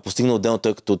постигнал отделно,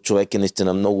 той като човек е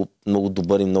наистина много, много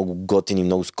добър и много готин и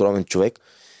много скромен човек.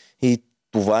 И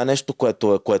това е нещо,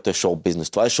 което е шоу-бизнес.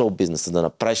 Това е шоу-бизнес, да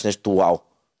направиш нещо вау,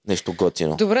 нещо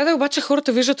готино. Добре, да обаче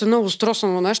хората виждат едно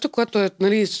устройствено нещо, което е,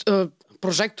 нали,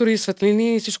 прожектори,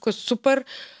 светлини и всичко е супер.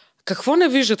 Какво не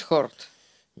виждат хората?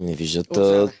 Не виждат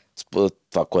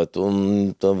това, което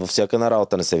във всяка една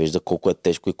работа не се вижда, колко е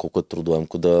тежко и колко е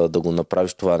трудоемко да го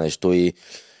направиш това нещо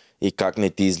и как не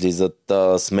ти излизат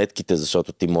сметките,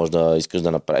 защото ти можеш да искаш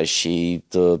да направиш и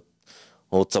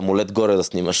от самолет горе да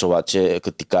снимаш, обаче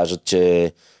като ти кажат,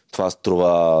 че това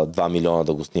струва 2 милиона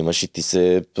да го снимаш и ти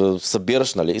се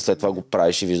събираш, нали? И след това го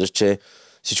правиш и виждаш, че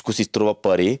всичко си струва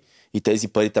пари и тези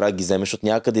пари трябва да ги вземеш от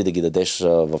някъде и да ги дадеш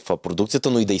в продукцията,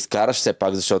 но и да изкараш все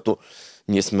пак, защото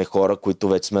ние сме хора, които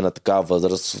вече сме на такава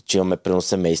възраст, че имаме прено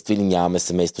семейство или нямаме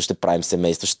семейство, ще правим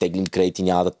семейство, ще теглим кредити,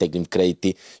 няма да теглим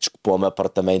кредити, ще купуваме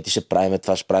апартаменти, ще правим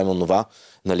това, ще правим онова.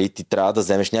 Нали, ти трябва да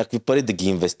вземеш някакви пари, да ги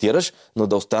инвестираш, но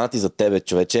да останат и за тебе,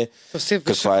 човече.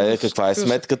 Каква е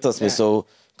сметката? Смисъл,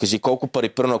 кажи колко пари,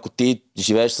 примерно, ако ти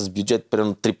живееш с бюджет,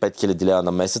 примерно 3-5 хиляди лева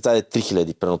на месец, айде 3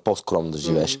 хиляди, примерно по-скромно да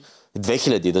живееш.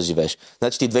 2000 да живееш.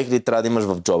 Значи ти 2000 трябва да имаш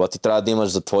в джоба, ти трябва да имаш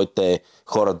за твоите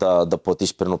хора да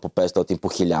платиш примерно по 500, по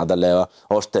 1000 лева.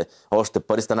 Още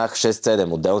пари станаха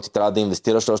 6-7. Отделно ти трябва да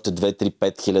инвестираш още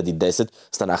 2-3-5 хиляди, 10,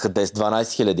 станаха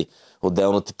 10-12 хиляди.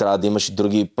 Отделно ти трябва да имаш и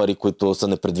други пари, които са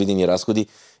непредвидени разходи.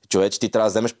 Човече ти трябва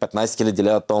да вземеш 15 хиляди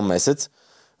лева този месец,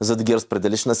 за да ги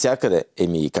разпределиш навсякъде.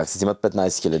 Как се взимат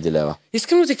 15 хиляди лева?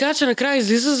 Искам да ти кажа, че накрая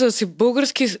излиза за да си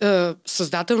български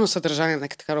създател на съдържание,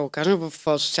 нека така да го кажем,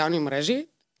 в социални мрежи,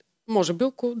 може би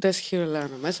около 10 хиляди лева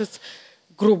на месец.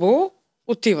 Грубо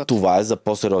отиват. Това е за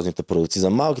по-сериозните продукции. За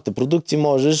малките продукции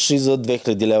можеш и за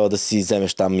 2000 лева да си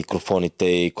вземеш там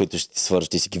микрофоните, които ще ти свържеш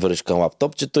и си ги върнеш към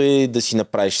лаптопчето и да си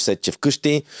направиш сетче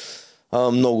вкъщи.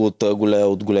 Много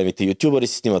от големите ютубъри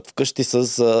си снимат вкъщи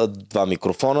с два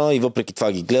микрофона и въпреки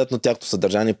това ги гледат, но тяхното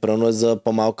съдържание прено е за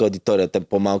по-малка аудитория.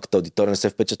 По-малката аудитория не се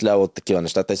впечатлява от такива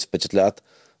неща. Те се впечатляват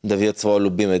да видят своя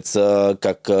любимец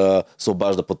как се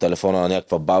обажда по телефона на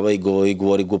някаква баба и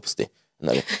говори глупости.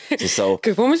 Нали?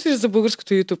 Какво мислиш за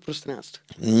българското YouTube пространство?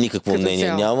 Никакво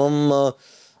мнение нямам.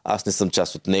 Аз не съм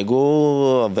част от него,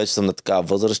 вече съм на такава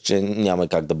възраст, че няма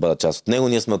как да бъда част от него.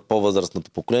 Ние сме от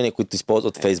по-възрастното поколение, които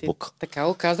използват Фейсбук. Така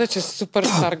го каза, че си супер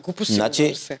стар глупост.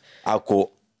 Значи, ако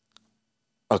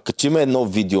качиме едно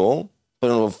видео,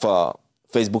 примерно в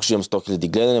Фейсбук ще имам 100 000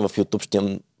 гледания, в YouTube ще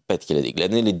имам 5 000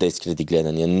 гледания или 10 000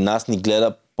 гледания. Нас ни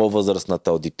гледа по-възрастната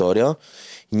аудитория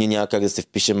и ние няма как да се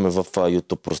впишем в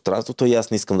YouTube пространството и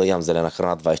аз не искам да ям зелена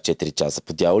храна 24 часа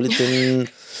по дяволите.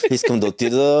 Искам да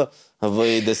отида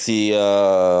и да си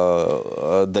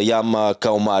да ям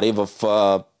калмари в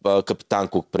Капитан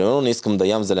Кук, примерно. Не искам да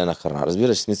ям зелена храна.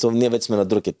 Разбираш, смисъл, ние вече сме на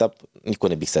друг етап. Никой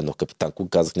не бих седнал в Капитан Кук,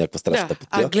 казах някаква страшна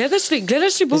тъпотия. А гледаш ли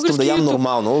български YouTube? Искам да ям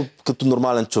нормално, като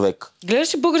нормален човек.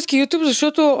 Гледаш ли български YouTube,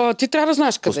 защото ти трябва да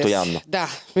знаеш къде постоянно си. Да,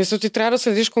 мисля, ти трябва да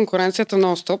следиш конкуренцията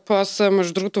нон-стоп. Аз,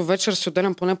 между другото, вечер си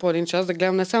отделям поне по един час да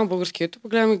гледам не само български YouTube,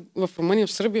 гледам и в Румъния,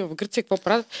 в Сърбия, в Гърция, какво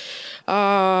правят.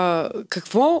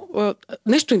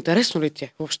 Нещо интересно ли ти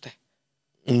е въобще?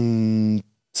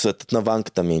 Светът на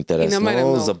ванката ми е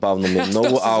интересно, забавно ми е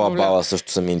много, ала-бала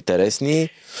също са ми интересни.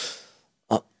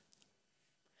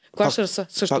 Клашърса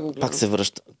също го гледам.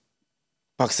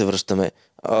 Пак се връщаме.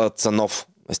 Цанов,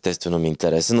 естествено ми е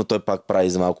интересен, но той пак прави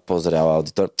за малко по-зряла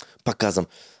аудитория. Пак казвам,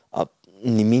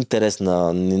 не ми е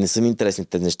интересна, не са ми интересни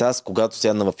тези неща. Аз когато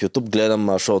сядна в YouTube,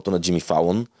 гледам шоуто на Джимми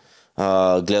Фалон.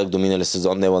 Гледах до миналия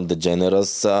сезон Елън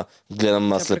Дедженеръс,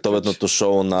 гледам следобедното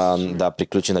шоу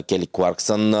приключи на Кели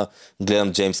Кларксън,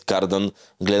 гледам Джеймс Кардън,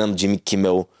 гледам Джимми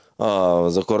Кимел.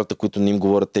 За хората, които не им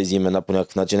говорят тези имена по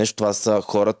някакъв начин. Това са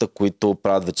хората, които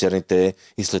правят вечерните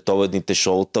и следобедните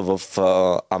шоута в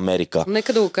Америка.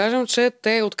 Нека да го кажем, че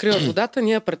те откриват водата,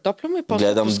 ние претопляме и после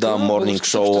гледам Morning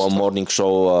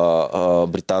Show,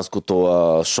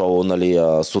 британското шоу, нали,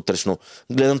 сутрешно.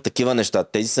 Гледам такива неща.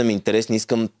 Тези са ми интересни.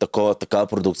 Искам такава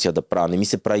продукция да правя. Не ми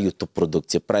се прави YouTube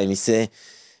продукция. Прави ми се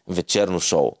вечерно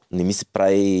шоу. Не ми се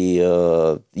прави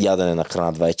ядене на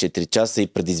храна 24 часа и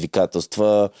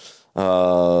предизвикателства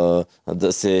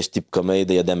да се щипкаме и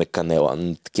да ядеме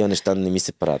канела. Такива неща не ми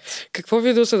се правят. Какво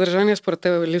видеосъдържание според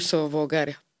теб липсва в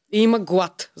България? И има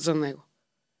глад за него.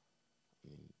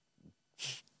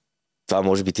 това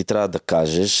може би ти трябва да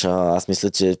кажеш. Аз мисля,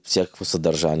 че всякакво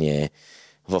съдържание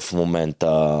в момента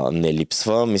не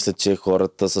липсва. Мисля, че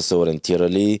хората са се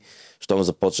ориентирали, щом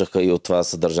започнаха и от това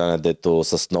съдържание, дето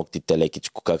с ногтите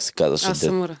лекичко, как се казваше. Аз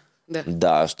съм мъра. Да.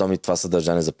 Да, щом и това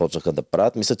съдържание започнаха да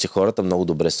правят. Мисля, че хората много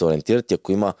добре се ориентират и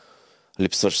ако има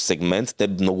липсващ сегмент, те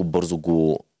много бързо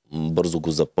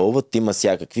го запълват. Има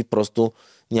всякакви, просто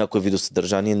някой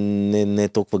видеосъдържание не е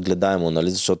толкова гледаемо,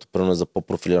 нали? Защото примерно за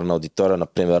по-профилирана аудитория,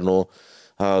 например,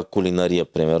 кулинария,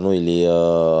 примерно, или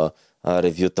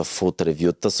ревюта, фуд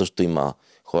ревюта, също има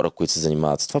хора, които се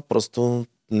занимават с това, просто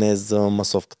не е за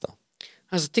масовката.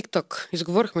 А за TikTok?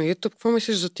 Изговорихме YouTube. Какво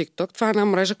мислиш за TikTok? Това е една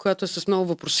мрежа, която е с много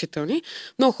въпросителни.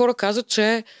 Много хора казват,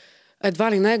 че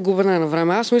едва ли не е губене на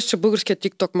време. Аз мисля, че българският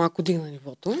TikTok малко дигна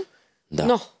нивото. Да.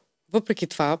 Но, въпреки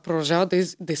това, продължават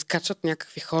да изкачат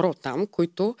някакви хора оттам,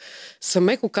 които са,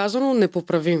 меко казано,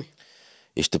 непоправими.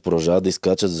 И ще продължават да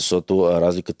изкачат, защото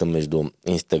разликата между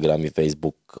Instagram и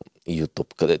Facebook и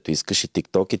YouTube, където искаш, и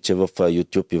TikTok е, че в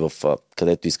YouTube и в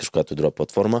където искаш, която е друга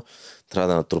платформа, трябва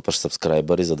да натрупаш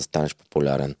сабскрайбъри, за да станеш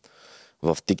популярен.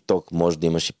 В TikTok може да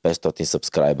имаш и 500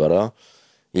 сабскрайбъра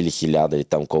или 1000 или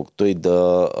там колкото и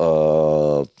да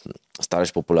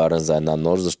станеш популярен за една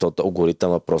нощ, защото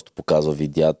алгоритъма просто показва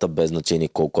видеята, без значение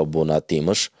колко абонати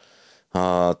имаш.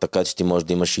 Така че ти може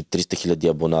да имаш и 300 000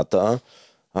 абоната,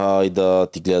 и да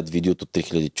ти гледат видеото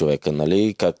 3000 човека,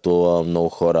 нали? Както много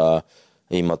хора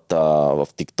имат в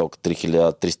TikTok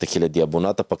 300 000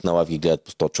 абоната, пък на лайв ги гледат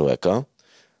по 100 човека.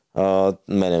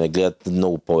 Мене ме гледат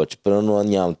много повече, примерно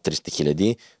нямам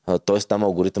 300 000. Тоест там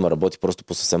алгоритъм работи просто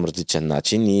по съвсем различен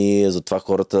начин и затова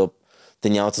хората те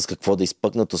нямат с какво да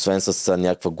изпъкнат, освен с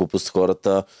някаква глупост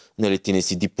хората. Нали, ти не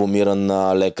си дипломиран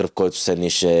лекар, в който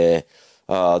седнеше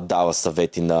дава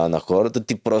съвети на хората.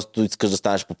 Ти просто искаш да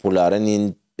станеш популярен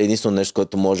и единствено нещо,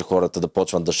 което може хората да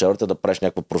почват да шерват, да правиш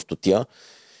някаква простотия.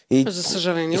 И, за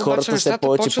съжаление, и хората обаче все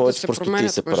повече да се простотии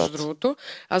променят, се между правят. другото.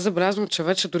 Аз забелязвам, че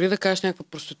вече дори да кажеш някаква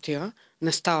простотия,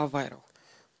 не става вайрал.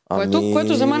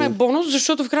 Което за мен е бонус,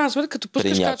 защото в крайна сметка, като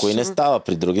пускаш при някои не става,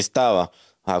 при други става.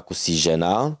 Ако си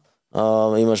жена,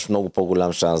 имаш много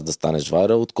по-голям шанс да станеш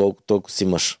вайрал, отколкото ако си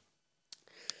мъж.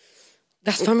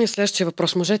 Да, това ми е следващия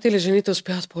въпрос. Мъжете или жените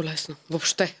успяват по-лесно?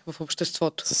 Въобще, в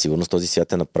обществото. Със сигурност този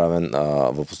свят е направен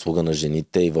в услуга на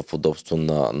жените и в удобство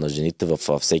на жените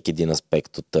във всеки един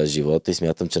аспект от живота и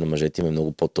смятам, че на мъжете им е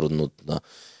много по-трудно на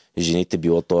жените,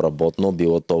 било то работно,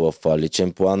 било то в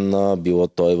личен план, било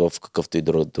то и в какъвто и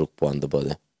друг план да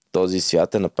бъде. Този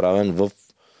свят е направен в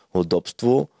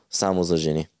удобство само за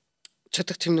жени.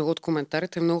 Четах ти много от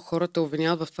коментарите, много хора те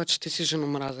обвиняват в това, че ти си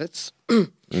женомразец.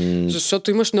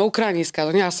 Защото имаш много крайни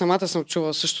изказвания. Аз самата съм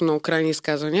чувала също много крайни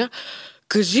изказвания.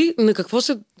 Кажи, на какво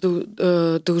се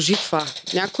дължи това?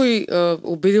 Някой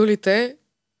обидил ли те?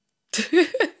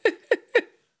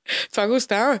 Това го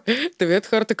оставяме. Да видят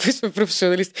хората, кои сме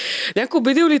професионалисти. Някой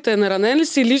обидил ли те? Наранен ли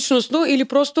си личностно или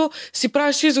просто си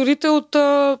правиш изводите от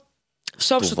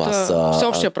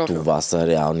всеобщия профил? Това са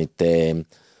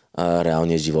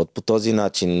реалния живот по този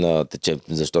начин тече.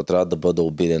 Защо трябва да бъда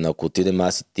обиден? Ако отидем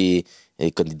аз и ти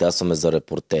кандидатстваме за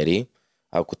репортери,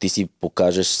 ако ти си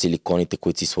покажеш силиконите,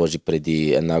 които си сложи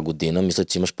преди една година, мисля,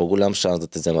 че имаш по-голям шанс да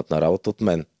те вземат на работа от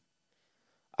мен.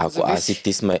 Ако аз и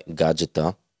ти сме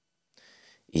гаджета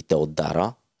и те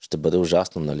удара, ще бъде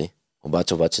ужасно, нали?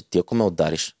 Обаче ти ако ме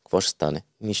удариш, какво ще стане?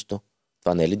 Нищо.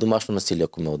 Това не е ли домашно насилие,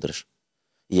 ако ме удариш?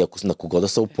 И ако на кого да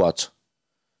се оплача?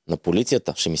 На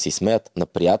полицията ще ми се смеят, на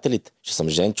приятелите ще съм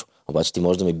женчо, обаче ти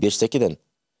можеш да ме биеш всеки ден.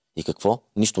 И какво?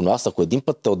 Нищо, но аз ако един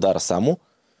път те удара само,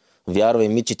 вярвай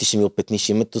ми, че ти ще ми опетниш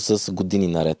името с години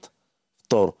наред.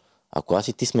 Второ, ако аз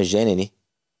и ти сме женени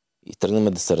и тръгнем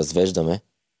да се развеждаме,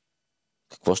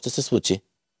 какво ще се случи?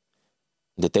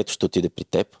 Детето ще отиде при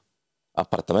теб,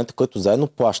 апартамента, който заедно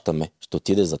плащаме, ще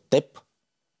отиде за теб,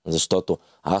 защото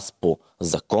аз по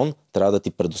закон трябва да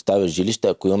ти предоставя жилище,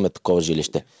 ако имаме такова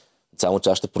жилище. Само че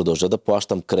аз ще продължа да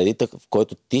плащам кредита, в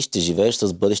който ти ще живееш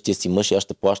с бъдещия си мъж и аз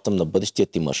ще плащам на бъдещия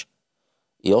ти мъж.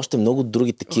 И още много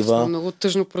други такива... Много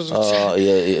тъжно прозвуча.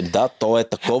 Да, то е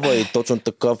такова и точно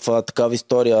такава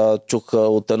история чух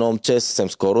от едно момче съвсем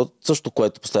скоро. Също,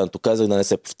 което последното казах, да не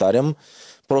се повтарям.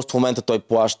 Просто в момента той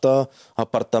плаща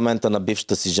апартамента на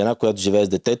бившата си жена, която живее с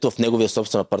детето в неговия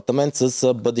собствен апартамент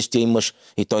с бъдещия им мъж.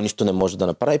 И той нищо не може да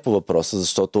направи по въпроса,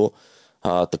 защото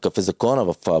такъв е закона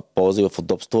в полза и в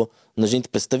удобство на жените.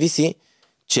 Представи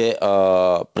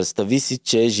си,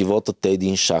 че животът е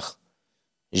един шах.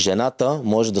 Жената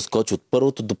може да скочи от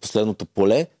първото до последното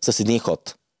поле с един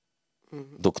ход.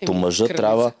 Докато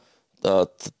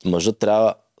мъжът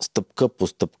трябва стъпка по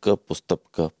стъпка по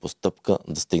стъпка по стъпка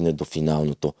да стигне до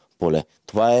финалното поле.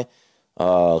 Това е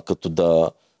като да...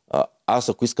 Аз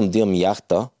ако искам да имам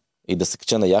яхта и да се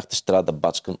кача на яхта, ще трябва да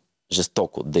бачкам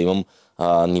жестоко, да имам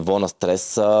ниво на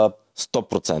стрес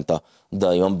 100%,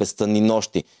 да имам безсънни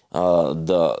нощи,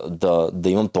 да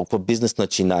имам толкова бизнес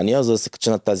начинания, за да се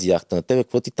кача на тази яхта. На тебе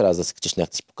какво ти трябва да се качиш на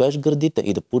яхта? Си покажеш гърдите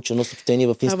и да получиш едно съобщение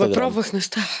в Инстаграм. Пробвах, не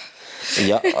става.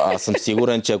 Аз съм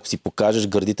сигурен, че ако си покажеш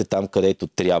гърдите там, където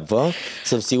трябва,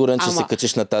 съм сигурен, че се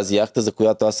качиш на тази яхта, за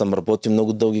която аз съм работил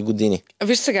много дълги години.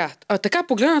 Виж сега, така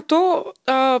погледнато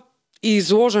и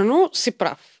изложено си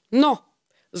прав. Но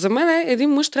за мен един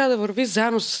мъж трябва да върви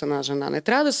заедно с една жена. Не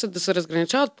трябва да се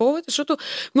разграничават половете, защото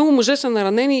много мъже са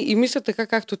наранени и мислят така,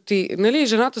 както ти. Нали,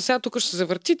 жената сега тук ще се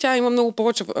завърти, тя има много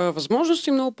повече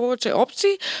възможности, много повече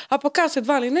опции, а пък аз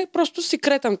едва ли не, просто си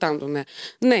кретам там до нея.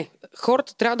 Не,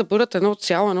 хората трябва да бъдат едно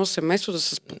цяло, едно семейство, да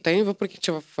са сплотени, въпреки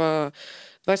че в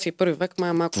 21 век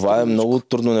май малко... Това е много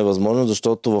трудно невъзможно,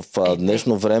 защото в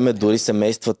днешно време дори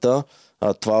семействата,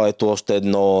 това ето още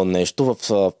едно нещо,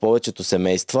 в повечето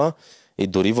семейства и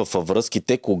дори във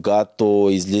връзките, когато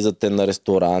излизате на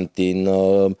ресторанти,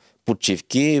 на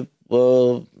почивки,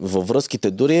 във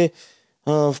връзките дори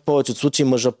в повечето случаи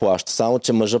мъжа плаща. Само,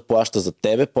 че мъжа плаща за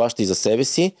тебе, плаща и за себе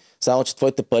си, само, че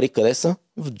твоите пари къде са?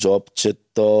 В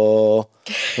джобчето.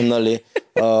 Нали?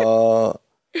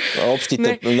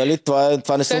 Общите, нали?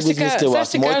 Това не съм го измислил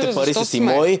аз. Моите пари са си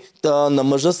мои, на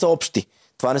мъжа са общи.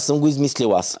 Това не съм го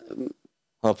измислил аз.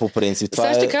 По принцип.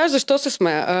 Сега ще кажа защо се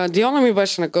смея. Диона ми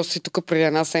беше на гости тук преди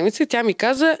една седмица и тя ми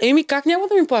каза, как няма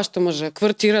да ми плаща мъжа?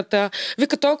 Квартирата.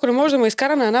 Вика, толкова не може да ме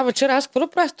изкара на една вечера, аз какво да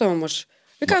правя с този мъж?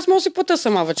 Вика, аз мога да си плата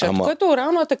сама вечерта, което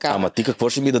реално е така. Ама ти какво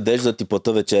ще ми дадеш да ти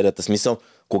плата вечерята? Смисъл,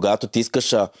 когато ти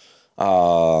искаш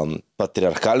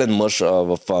патриархален мъж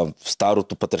в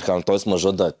старото патриархално, т.е.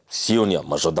 мъжа да е силния,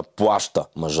 мъжа да плаща,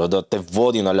 мъжа да те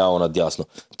води наляво надясно.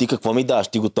 Ти какво ми даваш?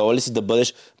 Ти готова ли си да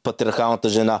бъдеш патриархалната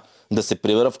жена? Да се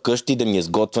прибера вкъщи, да ми е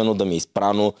сготвено, да ми е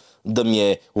изпрано, да ми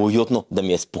е уютно, да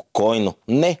ми е спокойно?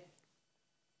 Не.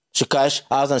 Ще кажеш,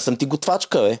 аз да не съм ти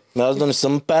готвачка, бе. Аз да не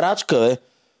съм перачка, бе.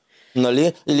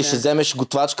 Нали? Или ще вземеш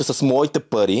готвачка с моите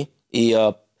пари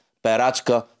и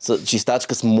перачка,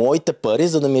 чистачка с моите пари,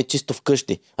 за да ми е чисто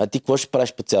вкъщи. А ти какво ще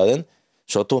правиш по цял ден?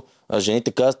 Защото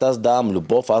жените казват, аз давам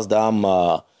любов, аз давам...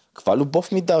 Каква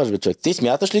любов ми даваш, бе, човек? Ти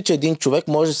смяташ ли, че един човек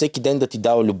може всеки ден да ти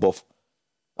дава любов?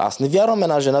 Аз не вярвам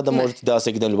една жена да може да ти дава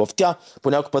всеки ден любов. Тя по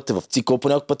някой път е в цикъл, по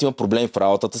някой път има проблеми в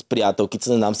работата с приятелките,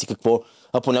 не знам си какво,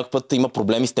 а по някой път има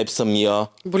проблеми с теб самия.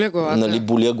 Боля главата. Нали,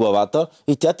 боля главата.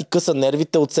 И тя ти къса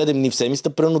нервите от 7 дни в седмицата,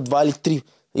 примерно 2 или 3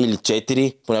 или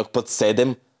 4, по някой път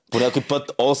 7. По някой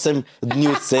път 8 дни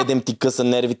от 7 ти къса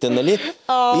нервите, нали?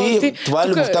 Това е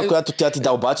любовта, която тя ти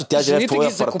да. Обаче тя живее в твоя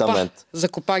апартамент.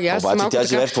 Закопа ги. Обаче тя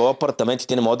живее в твоя апартамент и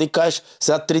ти не може да й кажеш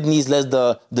сега 3 дни излез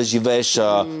да живееш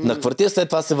на квартира, след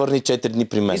това се върни 4 дни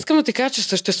при мен. Искам да ти кажа, че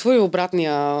съществува и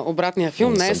обратния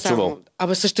филм. Не е само.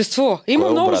 Съществува. Има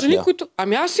много жени, които...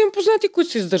 Аз имам познати,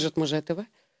 които се издържат мъжете, бе.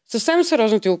 Съвсем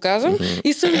сериозно ти го казвам.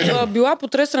 И съм била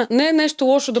потресена. Не е нещо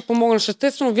лошо да помогнеш.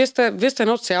 Естествено, вие сте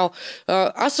едно цяло.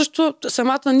 Аз също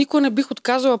самата никога не бих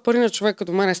отказала пари на човека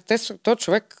до мен. Естествено, този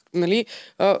човек, нали,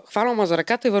 хванал ме за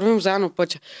ръката и вървим заедно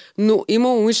пътя. Но има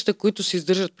момичета, които си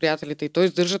издържат приятелите и той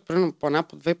издържат примерно по една,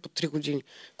 по 2, по 3 години.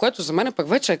 Което за мен пък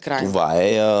вече е крайно. Това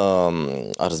е,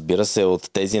 разбира се, от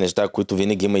тези неща, които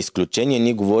винаги има изключения.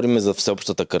 Ние говорим за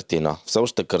всеобщата картина.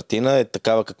 Всеобщата картина е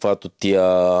такава, каквато ти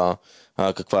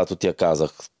я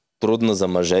казах. Трудна за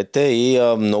мъжете и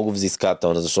много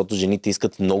взискателна, защото жените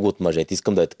искат много от мъжете.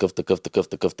 Искам да е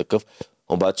такъв.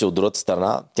 Обаче от другата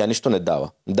страна тя нищо не дава.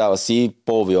 Дава си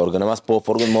полови орган. Аз полов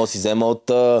орган мога да си взема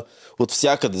от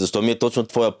всякъде. Защо ми е точно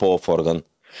твоя полов орган?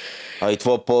 И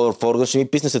твоя полов орган ще ми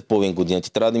писне след половин година.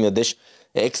 Ти трябва да ми ядеш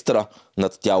екстра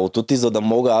над тялото ти, за да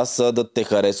мога аз да те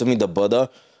харесвам и да бъда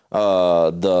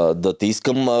да те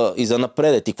искам и за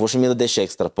напред. Ти какво ще ми дадеш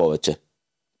екстра повече?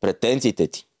 Претенциите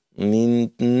ти?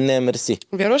 Не, мерси.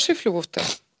 Вярваш ли в любовта?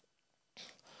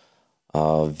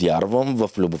 Вярвам в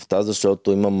любовта,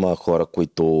 защото имам хора,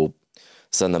 които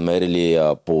са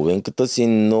намерили половинката си,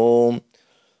 но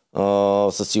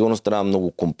със сигурност трябва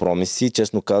много компромиси.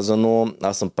 Честно казано,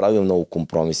 аз съм правил много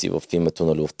компромиси в името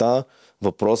на любовта.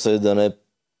 Въпросът е да не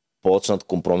почнат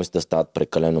компромисите да стават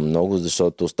прекалено много,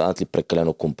 защото останат ли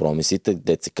прекалено компромисите,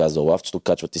 дет се казва лавчето,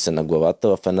 качват ти се на главата,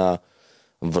 в една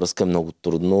връзка е много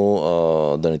трудно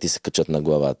да не ти се качат на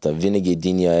главата. Винаги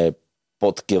единия е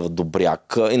по-такива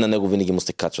добряк и на него винаги му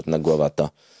се качват на главата.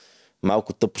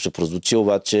 Малко тъпо ще прозвучи,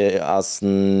 обаче аз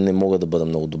не мога да бъда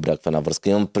много добряк в една връзка.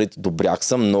 Имам пред добряк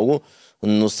съм много,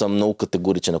 но съм много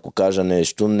категоричен. Ако кажа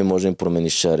нещо, не може да ми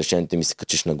промениш решението и ми се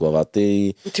качиш на главата.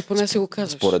 И ти поне си го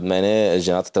казваш. Според мен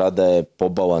жената трябва да е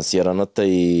по-балансираната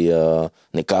и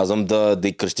не казвам да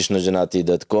й крещиш на жената и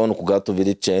да е такова, но когато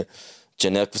види, че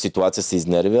някаква ситуация се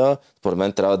изнервя, според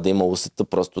мен трябва да има усета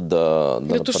просто да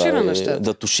тушира нещата.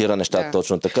 Да тушира нещата,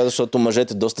 точно така, защото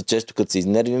мъжете доста често, като се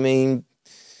изнервиме и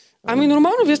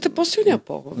нормално, вие сте по-силния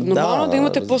пол. Нормално да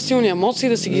имате по-силни емоции,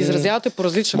 да си ги изразявате по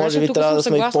различен начин. Може би трябва да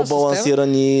сме и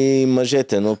по-балансирани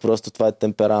мъжете, но просто това е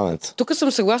темперамент. Тук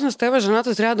съм съгласна с теб,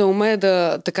 жената трябва да умее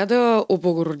така да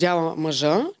облагородява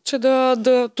мъжа, че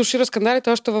да тушира скандалите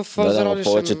още в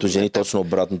зародишен. Повечето жени точно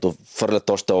обратното, фърлят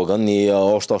още огън и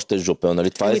още жупел.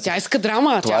 Нали? Тя иска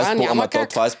драма, няма как.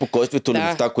 Това е спокойствието,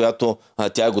 любовта, която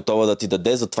тя е готова да ти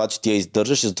даде, за това, че ти я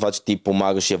издържаш и за това, че ти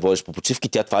помагаш и я водиш по почивки.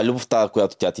 Това е любовта,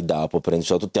 която тя ти дава по принцип,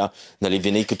 защото тя, нали,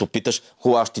 винаги като питаш,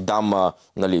 аз ти дам,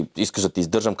 нали, искаш да ти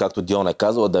издържам, както Диона е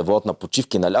казала, да я водят на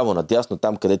почивки наляво, надясно,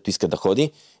 там, където иска да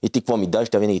ходи, и ти какво ми даш,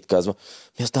 тя винаги ти казва,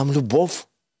 аз дам любов.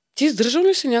 Ти издържал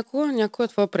ли си някой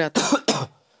твоя приятел?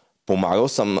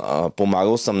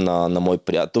 Помагал съм на мой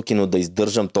приятелки, но да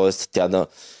издържам, т.е. тя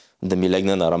да ми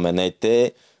легне на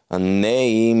раменете, не,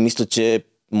 и мисля, че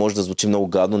може да звучи много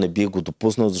гадно, не бих го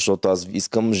допуснал, защото аз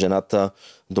искам жената,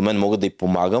 до мен мога да й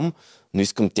помагам, но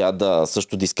искам тя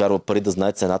също да изкарва пари, да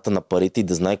знае цената на парите и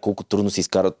да знае колко трудно се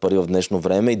изкарват пари в днешно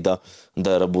време и да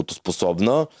е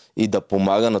работоспособна и да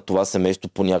помага на това семейство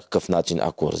по някакъв начин.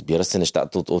 Ако, разбира се,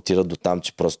 нещата отират до там,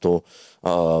 че просто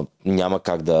няма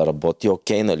как да работи,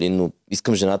 окей, нали, но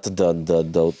искам жената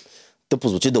тъпо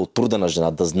звучи, да е отрудена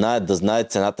жена, да знае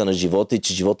цената на живота и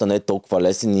че живота не е толкова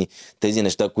лесен и тези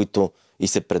неща, които и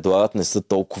се предлагат, не са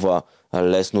толкова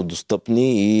лесно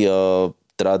достъпни и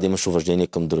трябва да имаш уважение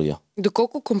към другия.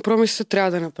 Доколко компромиса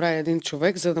трябва да направи един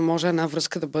човек, за да може една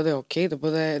връзка да бъде окей,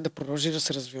 да продължи да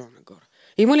се развива нагоре?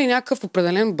 Има ли някакъв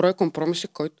определен брой компромиси,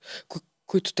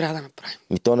 които трябва да направим?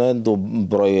 То не е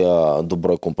до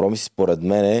брой компромиси. Според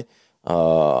мен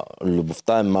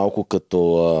любовта е малко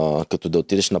като да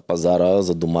отидеш на пазара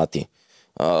за домати.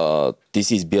 Ти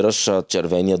си избираш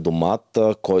червения домат,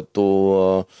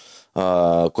 който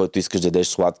искаш да ядеш,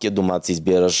 сладкия домат си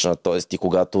избираш, т.е. ти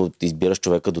когато избираш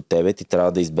човека до тебе, ти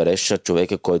трябва да избереш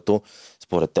човека, който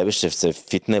според тебе ще се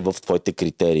фитне в твоите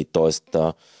критерии, т.е.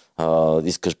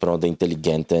 искаш да е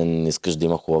интелигентен, искаш да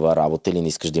има хубава работа или не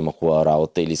искаш да има хубава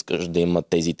работа, или искаш да има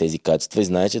тези качества и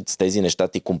знаеш, че с тези неща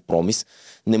ти компромис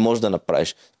не можеш да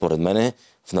направиш. Според мен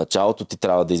в началото ти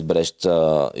трябва да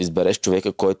избереш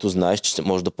човека, който знаеш, че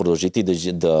може да продължите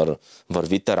и да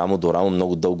вървите рамо до рамо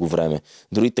много дълго време.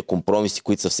 Другите компромиси,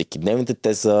 които са всекидневните,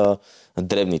 те са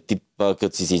дребни. Тип,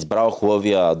 като си избрал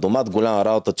хубавия домат, голяма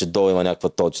работа, че долу има някаква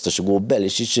точица. Ще го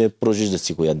обелиш и ще продължиш да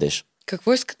си го ядеш.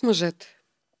 Какво искат мъжете?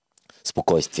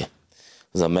 Спокойствие.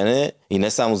 За мене, и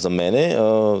не само за мене,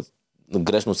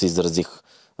 грешно се изразих,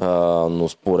 но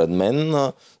според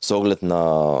мен, с оглед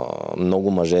на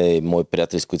много мъже и мои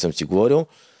приятели, с които съм си говорил,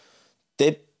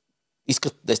 те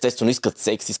естествено искат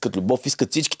секс, искат любов,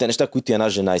 искат всичките неща, които една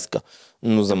жена иска.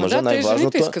 Но за мъжа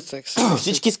най-важното е... искат секс.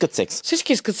 Всички искат секс.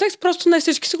 Всички искат секс, просто не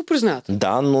всички си го признават.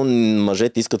 Да, но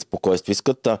мъжете искат спокойствие.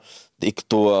 Искат, тъй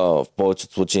като в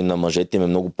повечето случаи на мъжете им е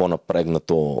много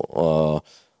по-напрегнато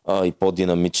и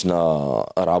по-динамична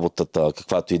работата,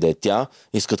 каквато и да е тя,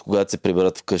 искат, когато се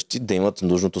приберат вкъщи, да имат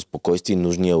нужното спокойствие и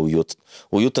нужния уют.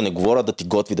 Уюта не говоря да ти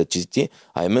готви, да чисти,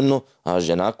 а именно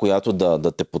жена, която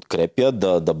да те подкрепя,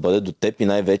 да бъде до теб и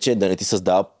най-вече да не ти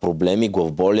създава проблеми,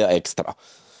 главболия екстра.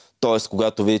 Тоест,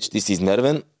 когато види, че ти си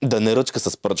изнервен, да не ръчка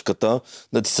с пръчката,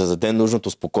 да ти създаде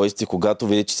нужното спокойствие, когато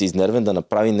види, че си изнервен, да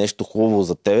направи нещо хубаво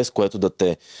за тебе, с което да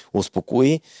те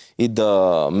успокои и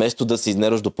вместо да се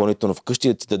изнерваш допълнително вкъщи,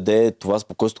 да ти даде това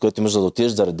спокойствие, което имаш, да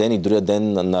отидеш зареден и другия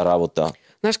ден на работа.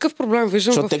 Знаеш какъв проблем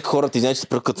виждам? Защото те хората, извиня, че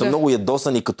като са много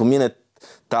ядосани, като мине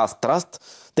тази страст,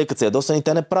 те като са ядосани,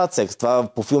 те не правят секс. Това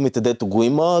по филмите, дето го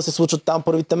има, се случват там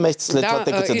първите месеци. След това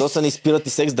те като са ядосани, спират и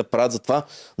секс да правят. Затова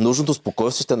нужното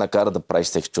спокойствие ще накара да правиш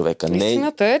секс човека.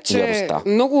 Истината е, че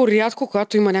много рядко,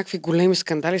 когато има някакви големи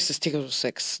скандали, се стига до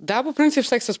секс. Да, по принцип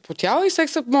секса спотява и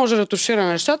сексът може да тушира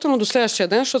нещата, но до следващия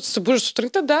ден, защото се събуждаш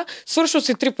сутринта, свършваш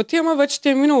си 3 пъти, ама вече ти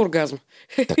е минал оргазма.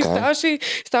 И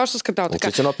ставаш с скандал.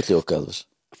 Отличен опит ли го казваш?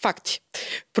 Факти.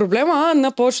 Проблема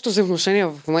на повечето взаимоотношения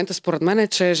в момента, според мен, е,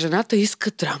 че жената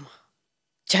иска драма.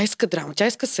 Тя иска драма, тя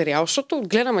иска сериал, защото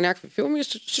гледаме някакви филми и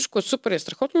всичко е супер и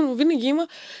страхотно, но винаги има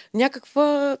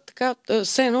някаква така,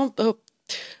 все едно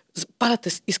Запаляте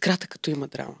искрата, като има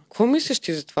драма. Какво мислиш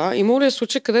ти за това? Има ли е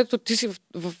случай, където ти си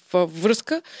в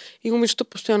връзка и момичето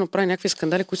постоянно прави някакви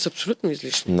скандали, които са абсолютно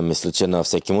излишни? Не мисля, че на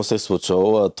всеки му се е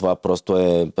случвало. Това просто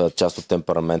е част от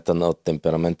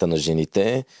темперамента на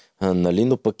жените. Нали?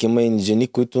 Но пък има и жени,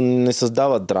 които не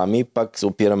създават драми. Пак се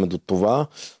опираме до това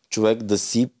човек да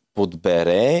си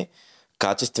подбере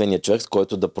качествения човек, с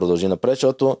който да продължи напред,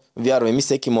 защото, вярвай ми,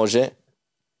 всеки може,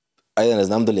 айде не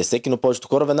знам дали е всеки, но повечето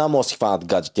хора веднага могат да си хванат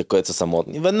гаджетия, които са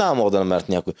самотни. Веднага могат да намерят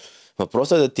някой.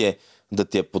 Въпросът е да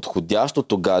ти е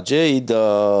подходящото гадже и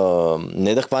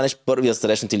не да хванеш първия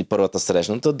срещнат или първата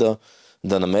срещната,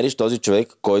 да намериш този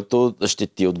човек, който ще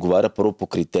ти отговаря първо по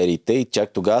критериите и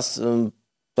чак тогава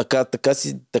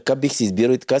така бих си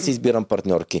избирал и така си избирам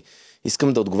партньорки.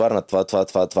 Искам да отговаря на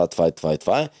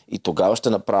това и тогава ще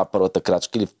направя първата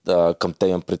крачка или към те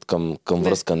имам пред към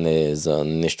връзка, не за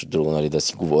нещо друго, нали, да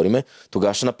си говориме.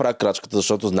 Тогава ще направя крачката,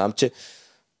 защото знам, че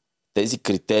тези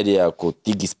критерии, ако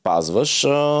ти ги спазваш,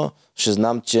 ще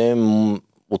знам, че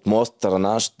от моя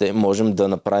страна ще можем да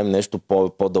направим нещо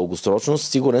по-дългосрочно.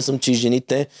 Сигурен съм, че и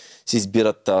жените си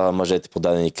избират мъжете по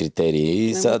дадени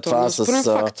критерии. Това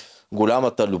с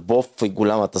голямата любов и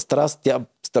голямата страст,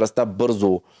 страстта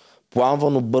бързо пламва,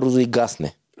 но бързо и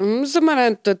гасне. За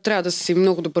мен трябва да си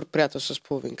много добър приятел с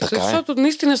половинка. Защото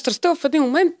наистина страстта в един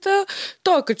момент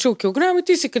той е качил килограми,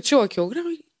 ти си качила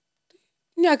килограми.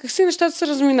 Някак си нещата се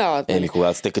разминават.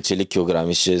 Когато сте качили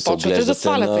килограми, ще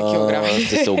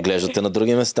се оглеждате на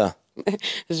други места.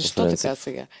 Защо така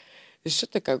сега? Защо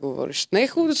така говориш? Не е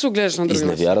хубаво да се оглеждаш на други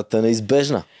места. Изневярата е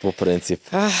неизбежна, по принцип.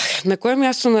 На кое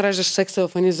място нареждаш секса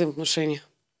в едни взаимоотношения?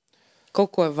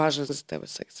 Колко е важен за тебе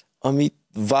секса?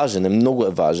 Много е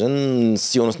важен.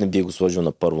 Силно не би го сложил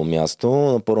на първо място.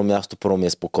 На първо място ми е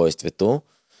спокойствието.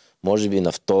 Може би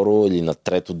на второ или на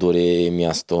трето дори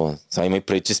място. Сега има и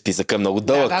преди, че списъка е много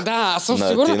дълъг. Да, аз съм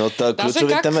сигурна.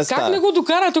 Ключовите места. Как не го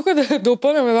докара тук да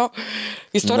опънем едно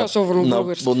история особено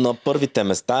български? На първите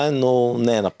места е, но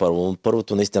не е на първо.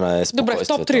 Първото наистина е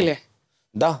спокойствието. Добре, в топ 3 ли?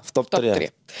 Да, в топ 3.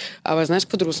 Знаеш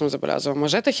какво друго съм забелязала?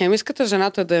 Мъжете хемиската,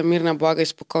 жената да е мирна, блага и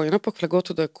спокойна, пък в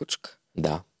леглото да е кучка.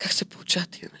 Да. Как се получават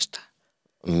тия неща?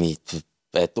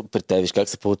 Ето, при те виж как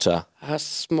се получава.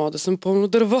 Аз мога да съм пълно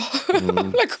дърво.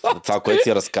 Това, което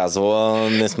си разказвала,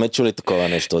 не сме чули такова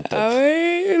нещо от теб.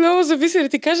 Много зависи. Да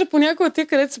ти кажа, понякога тия,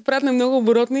 където се правят много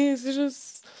оборотни,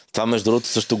 това между другото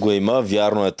също го има.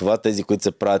 Вярно е това. Тези, които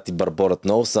се правят и барборят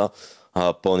много, са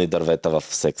пълни дървета в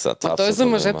секса. Той за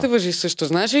мъжете важи също.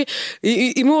 Знаеш,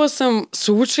 имала съм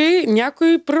случай,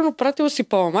 някой пръвно пратил си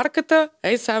паламарката,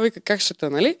 сега вика как ще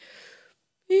нали?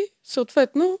 И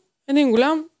съответно един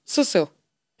голям съсел.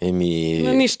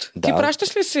 На нищо. Да. Ти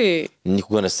пращаш ли си?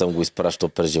 Никога не съм го изпращал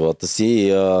през живота си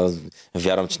и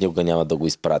вярвам, че никога няма да го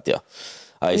изпратя.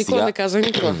 Никога не казвам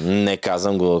никога. Не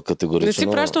казвам го категорично. Не си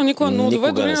пращал никога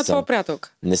нудове, дори на твоя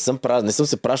приятелка. Не съм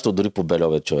се пращал дори по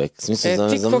бельове, човек. Ти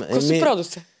какво си продал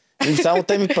се? Само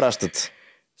те ми пращат.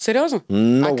 Сериозно?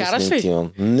 Много караш ли?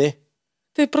 Имам. Не.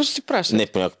 Те просто си пращат. Не,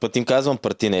 по някакъв път им казвам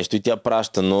прати нещо и тя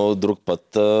праща, но друг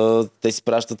път те си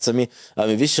пращат сами.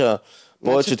 Виж,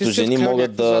 повечето жени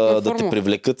могат да те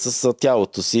привлекат с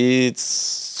тялото си. В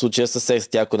случая с секс,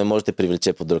 тя ако не може да те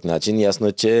привлече по друг начин, ясно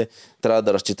е, че трябва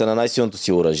да разчита на най-силното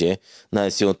си оръжие.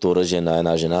 Най-силното оръжие на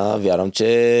една жена. Вярвам,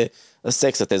 че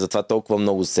сексът те затова толкова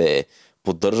много се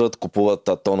поддържат, купуват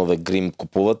тонове грим,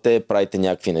 купувате, правите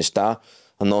някакви неща,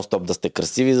 нон-стоп да сте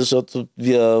красиви, защото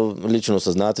вие лично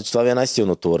съзнавате, че това ви е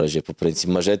най-силното оръжие по принцип.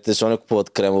 Мъжете, защо не купуват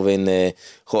кремове и не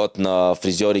ходят на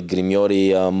фризьори,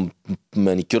 гримьори,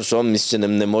 маникюр, защото мисля, че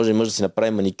не може мъж да си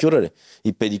направи маникюр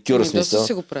и педикюр. Доста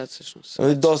си го правят всъщност.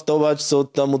 Доста обаче са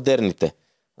от модерните.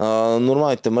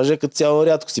 Нормалните мъже като цяло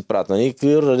рядко си правят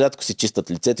маникюр, рядко си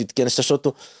чистят лицето и такива неща,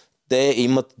 защото те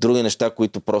имат други неща,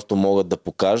 които просто могат да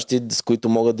покажат и с които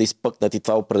могат да изпъкнат и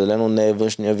това определено не е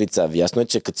външния вид. Ясно е,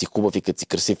 че като си хубав и като си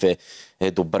красив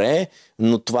е добре,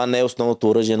 но това не е основното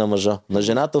оръжие на мъжа. На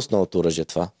жената е основното оръжие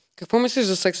това. Какво мислиш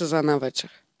за секса за една вечер?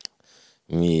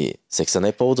 Секса не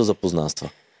е повод за запознанства.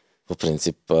 По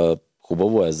принцип,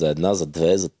 хубаво е за една, за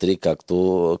две, за три,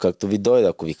 както ви дойде.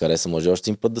 Ако ви хареса, може още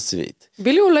един път да се видите.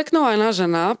 Би ли олекнала една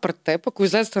жена пред теб, ако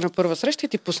излезете на първа среща и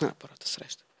ти пусне на първата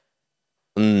среща?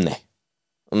 Не.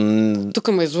 Тук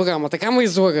ме излага, ама така ме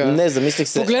излага. Не, замислих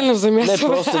се. Погледна в земята. Не,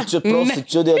 просто се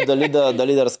чудя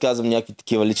дали да разказвам някакви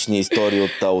такива лични истории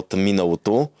от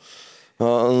миналото.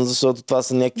 Защото това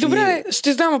са някакви... Добре,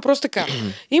 ще знам въпрос така.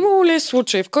 Имало ли е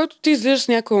случай, в който ти излизаш с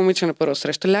някоя момиче на първа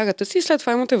среща, лягате си и след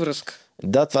това имате връзка?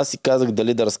 Да, това си казах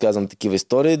дали да разказвам такива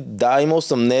истории. Да, имал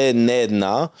съм не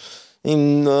една.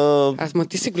 Ма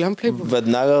ти си голям плейбой.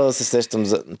 Веднага се сещам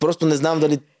за... Просто не знам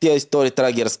дали тия истории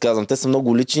трябва да ги разказвам. Те са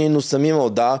много лични, но съм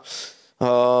имал,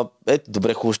 ето,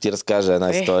 добре, хубаво ще ти разкажа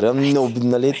една история.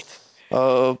 Нали,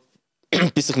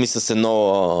 писах ми с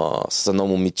едно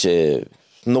момиче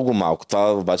много малко.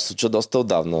 Това обаче се случва доста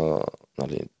отдавна.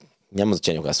 Нали, няма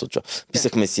значение кога се случва.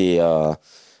 Писахме си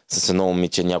с едно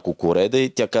момиче няколко реда и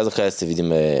тя каза, хайде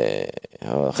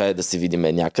да се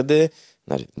видиме някъде,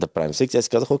 нали, да правим секция. Аз си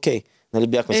казах, окей. Нали,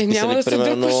 бяхме си писали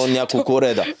примерно няколко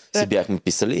реда. Си бяхме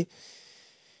писали.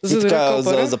 И така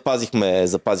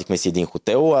запазихме си един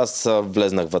хотел. Аз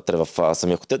влезнах вътре в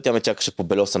самия хотел. Тя ме чакаше по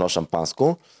бельо с едно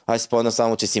шампанско. Аз си спомням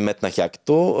само, че си метнах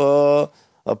якето.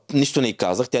 Нищо не й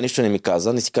казах. Тя нищо не ми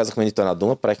каза. Не си казахме нито една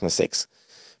дума. Правихме секс.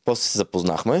 После се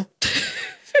запознахме.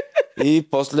 И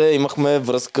после имахме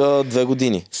връзка 2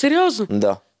 години. Сериозно?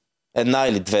 Да. 1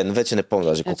 или 2, вече не помня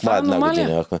даже колко. 1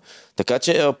 година имахме. Така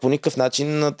че по никакъв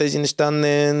начин тези неща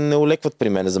не улекват при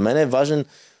мен. За мен е важен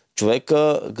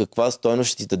човека каква стойност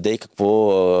ще ти даде и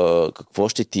какво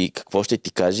ще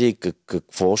ти каже и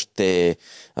какво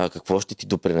ще ти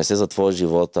допринесе за твоя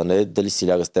живот, а не дали си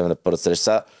ляга с теб на първа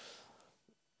среща.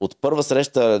 От първа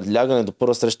среща лягане до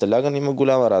първа среща лягане има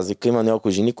голяма разлика. Има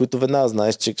някои жени, които веднага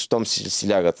знаеш, че щом си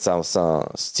лягат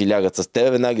си лягат с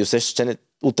теб, веднага ги усещаш, че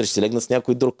утре ще си легнат с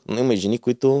някой друг. Но има и жени,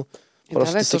 които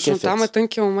просто се кефят. Точно там е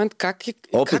тънкият момент. Как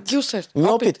ги усещаш?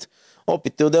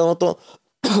 Опит е отделното.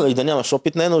 И да нямаш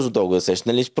опит, не е нужно дълго да сеш.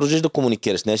 Нали, ще продължиш да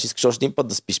комуникираш. Не ще искаш още един път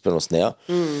да спиш прено с нея.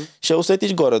 Ще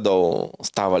усетиш горе-долу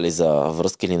става ли за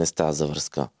връзка или не става за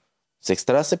връзка. Секс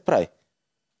трябва да се прави.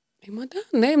 Има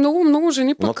не, много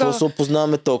жени пък... Но какво се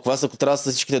опознаваме толкова? Аз ако трябва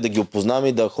с всичките да ги опознавам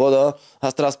и да хода,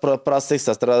 аз трябва да спра да правя секс,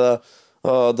 аз трябва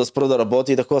да спра да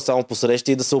работя и да ходя само по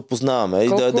срещи и да се опознаваме. И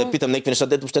да питам някакви неща,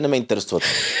 дето въобще не ме интересуват.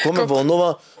 Какво ме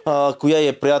вълнува, коя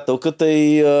е приятелката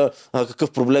и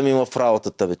какъв проблем има в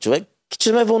работата, бе, човек?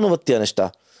 Че ме вълнуват тия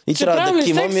неща. И че трябва да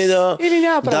кимам и да... Или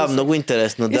няма да, много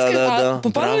интересно. Да.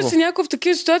 Попадна ли си някой в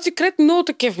такива ситуации, където много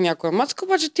такива в някоя мацка,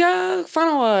 обаче тя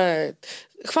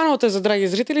хванала те за драги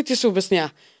зрители, ти се обясня.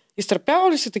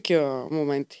 Изтърпява ли си такива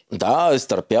моменти? Да,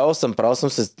 изтърпял съм, правил съм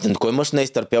се... Кой мъж не е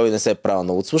изтърпял и не се е правил?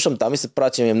 Но отслушам там и се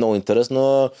прави, че ми е много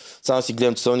интересно. Само си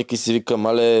гледам часовника и си викам,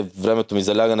 времето ми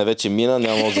за лягане вече мина,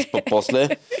 няма да спа после.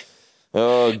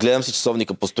 Гледам си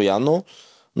часовника постоянно.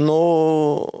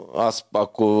 Но аз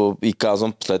ако и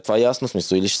казвам след това ясно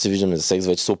смисъл, или ще се виждаме за секс,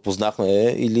 вече се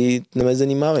опознахме, или не ме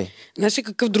занимавай. Знаеш ли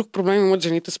какъв друг проблем имат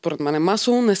жените според мен?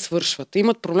 Масово не свършват.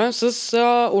 Имат проблем с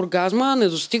оргазма, не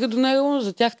достига до него,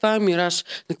 за тях това е мираж.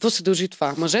 На какво се дължи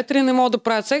това? Мъжете ли не могат да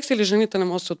правят секс или жените не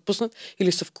могат да се отпуснат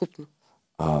или съвкупно?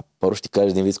 Първо ще кажа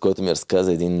един вид, който ми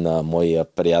разказа един мой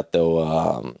приятел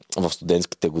в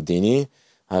студентските години.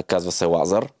 Казва се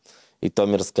Лазар. И той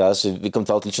ми разказваше, викам,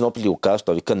 това отлично опит ли го кажеш?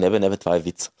 Той вика, не бе, това е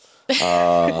виц.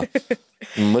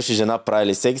 Мъж и жена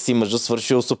правили секс и мъжът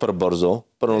свършил супер бързо,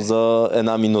 първо за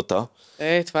 1 минута.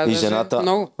 Това и жената...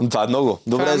 много. Това е много.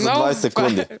 Добре, това е за 20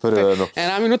 секунди. Примерно.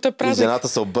 1 минута празник. И жената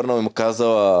се обърнала и му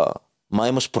казала,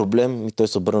 имаш проблем? И той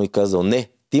се обърнал и казал, не,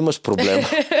 ти имаш проблем.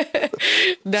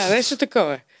 Да, нещо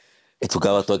такова. И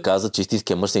тогава той каза, че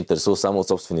истинският мъж се интересува само от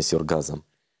собствения си оргазъм.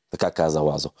 Така каза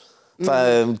Лазо. Това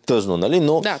е тъжно, нали?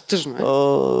 Но да, тъжно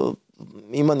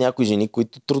е. Има някои жени,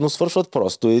 които трудно свършват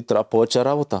просто и трябва повече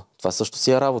работа. Това също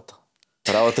си е работа.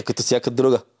 Работа като всяка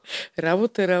друга.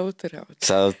 Работа.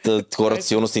 Хората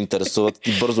сигурно се интересуват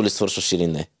ти бързо ли свършваш или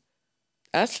не.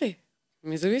 Аз ли?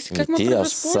 Ми зависи как ме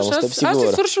предразположиш. Аз си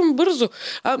свършвам бързо.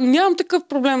 Нямам такъв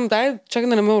проблем. Чакай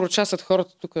да не ме урочасят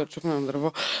хората тук да чукна на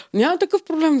дърво. Нямам такъв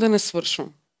проблем да не свършвам.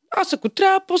 Аз ако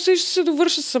трябва, после ще се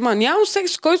довърша сама. Нямам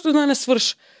секс, който да не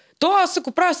свърша. Аз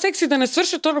ако правя секс и да не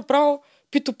свърша, то направо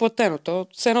пито платено.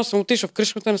 Все едно съм отишъл в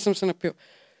кръшмата, не съм се напил.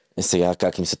 Сега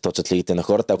как им се точат лигите на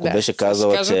хората? Ако беше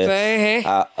казала, че...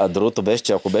 другото беше,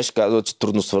 че ако беше казала, че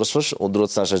трудно свършваш, от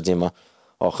другата страна ще има.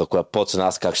 Ако я почна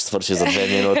аз как ще свърши за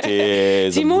 2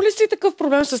 минути. Ти имал ли си такъв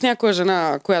проблем с някоя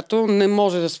жена, която не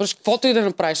може да свърши? Каквото и да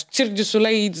направиш? Цирк дю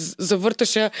солей и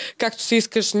завърташ я както си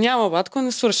искаш. Няма, батко,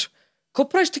 не свърши. Какво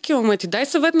правиш такива моменти? Дай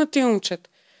съвет на тия момчета.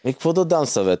 И какво да дам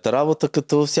съвет? Работа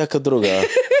като всяка друга.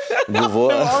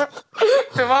 Говоря.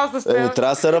 Трябва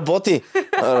да се работи.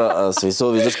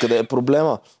 Смисъл, виждаш къде е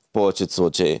проблема в повечето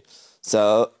случаи.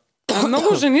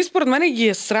 Много жени, според мен, ги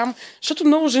е срам, защото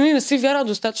много жени не си вярват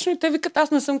достатъчно и те викат,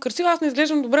 аз не съм красива, аз не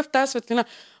изглеждам добре в тази светлина.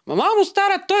 Мамо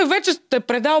стара, той вече те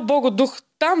предал Бого дух.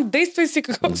 Там действай си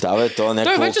каквото. Да, бе,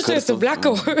 той вече се е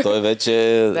съблякал. Той вече...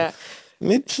 Да.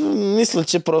 Мисля,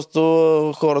 че просто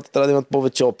хората трябва да имат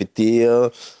повече опит и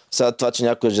Сега това, че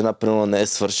някоя жена примерно не е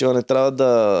свършила, не трябва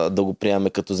да го приемаме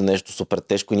като за нещо супер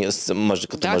тежко и ние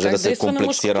като мъже да се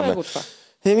комплексираме.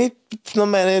 На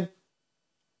мене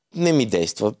не ми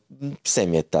действа. Все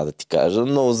ми е да ти кажа.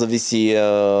 Много зависи.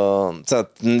 Сега,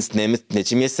 не,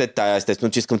 че ми е се тая.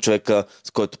 Естествено, че искам човека,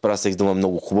 с който правя секс, да му е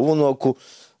много хубаво, но ако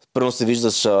първо се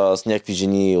виждаш с някакви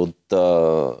жени от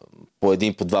по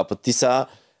един, по два пъти, сега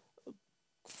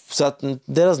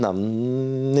да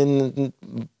знам.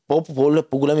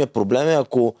 По-големия проблем е,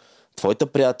 ако твоята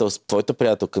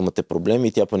приятелка имате проблеми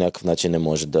и тя по някакъв начин не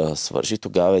може да свърши,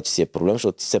 тогава вече си е проблем,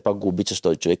 защото ти все пак го обичаш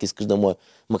този човек, искаш да му е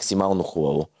максимално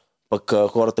хубаво. Пък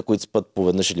хората, които спят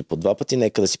поведнъж или по два пъти,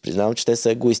 нека да си признавам, че те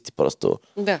са егоисти, просто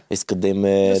искат да им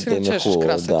е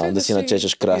хубаво. Да си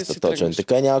начешеш краста, точно.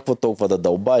 Така и някакво толкова да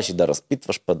дълбаеш и да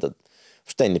разпитваш,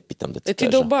 въобще не питам да ти кажа.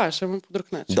 Ти дълбаеш, ама по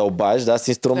друг начин. Дълбаеш, с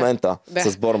инструмента,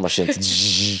 с бормашинта.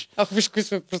 Ах, виж кои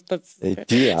сме простаци.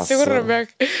 Сигурно бях.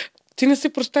 Ти не си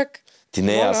простак. Ти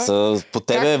не, аз по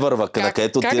тебе върва,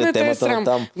 където отиде темата на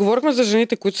там. Говорихме за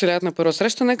жените, които се лядат на първа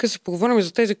среща, нека си поговорим и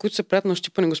за тези, които са приятно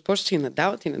щипани госпожи, си и не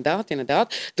дават.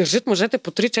 Държат мъжете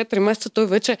по 3-4 месеца, той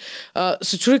вече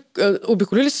се чуди,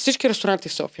 обиколили са всички ресторанти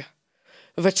в София.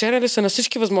 Вечеряли са на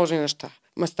всички възможни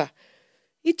места.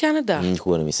 И тя не дава.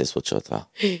 Никога не ми се случва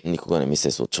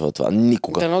това.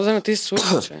 Никога. Дано да не ти се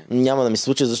случва, че. Няма да ми се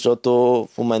случи, защото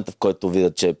в момента, в който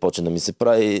видя, че почне да ми се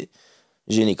прави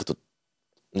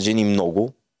жени много,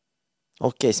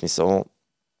 окей, смисъл,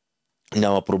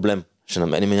 няма проблем. Ще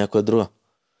намерим някоя друга.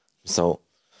 Смисъл.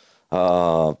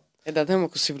 Ако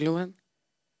си влюбен.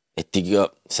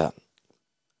 Сега.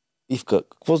 Ивка,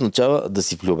 какво означава да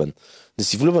си влюбен? Да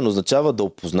си влюбен означава да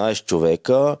опознаеш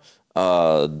човека,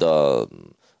 да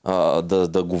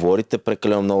говорите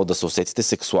прекалено много, да се усетите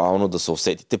сексуално, да се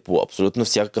усетите по абсолютно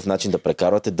всякакъв начин, да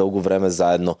прекарвате дълго време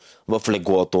заедно в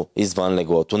леглото, извън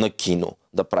леглото, на кино,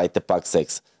 да правите пак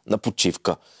секс, на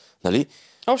почивка. Нали?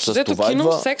 Общо взето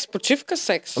кино, секс, почивка,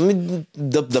 секс.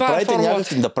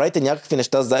 Да правите някакви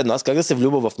неща заедно. Аз как да се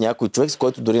влюба в някой човек, с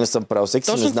който дори не съм правил секс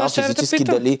и не знам физически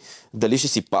дали ще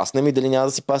си паснем и дали няма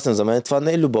да си паснем. За мен това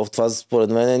не е любов. Това според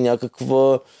мен е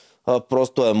някаква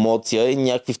просто емоция и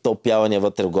някакви втълпявания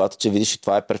вътре в главата, че видиш, и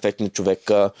това е перфектният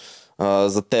човек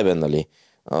за тебе, нали?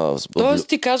 Тоест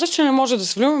ти казваш, че не може да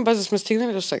се влюбим без да сме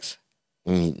стигнали до секса.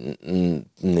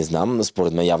 Не знам,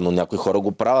 според мен явно някои хора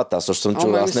го правят. Аз също съм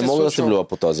чул, аз не мога да се влюба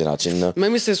по този начин.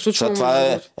 Ми се е случва. Това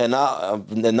е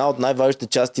една от най-важните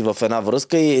части в една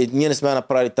връзка и ние не сме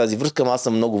направили тази връзка, ама аз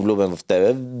съм много влюбен в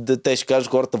тебе. Те ще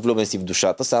кажат, хората влюбен си в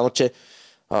душата, само че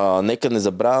нека не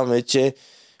забравяме, че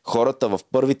хората в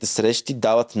първите срещи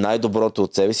дават най-доброто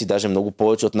от себе си, даже много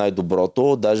повече от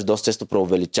най-доброто, даже доста често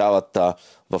преувеличават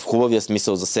в хубавия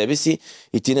смисъл за себе си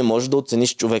и ти не можеш да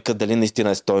оцениш човека дали наистина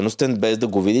е стойностен, без да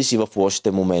го видиш и в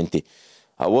лошите моменти.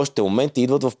 А лошите моменти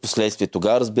идват в последствие.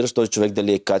 Тогава разбираш този човек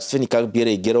дали е качествен и как би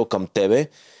реагирал към тебе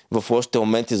в лошите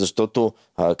моменти, защото,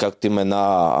 както има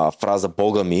една фраза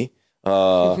 "Бога ми",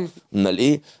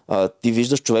 нали, ти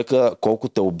виждаш човека колко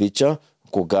те обича,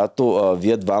 когато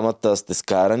вие двамата сте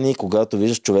скарани, когато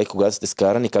виждаш човек, когато сте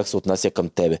скарани, как се отнася към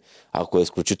тебе. Ако е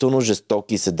изключително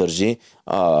жесток и се държи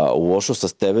лошо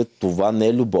с тебе, това не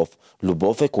е любов.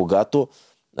 Любов е когато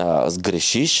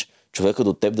сгрешиш, човека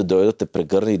до теб да дойде да те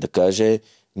прегърне и да каже: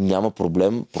 няма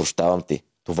проблем, прощавам ти.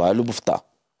 Това е любовта.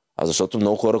 Защото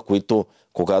много хора, които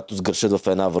когато сгрешат в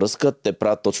една връзка, те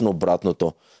правят точно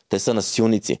обратното. Те са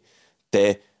насилници.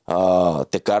 Те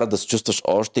карат да се чувстваш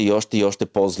още и още и още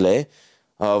по-зле,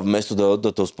 вместо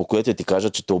да те успокоят и ти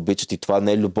кажат, че те обичат, и това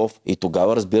не е любов. И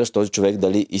тогава разбираш този човек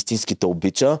дали истински те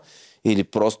обича или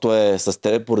просто е с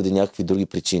теб поради някакви други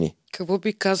причини. Какво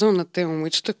би казал на те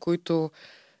момичета, които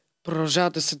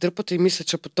продължават да се дърпат и мислят,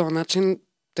 че по този начин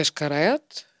те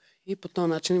шкараят и по този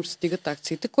начин им стигат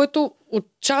акциите, което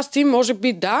отчасти може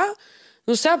би да,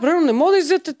 но сега примерно не мога да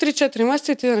излизате 3-4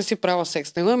 месеца и ти да не си правила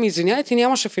секс. Не ми извиняй, ти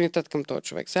нямаш афинитет към този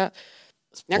човек. Сега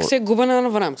някакси е губене на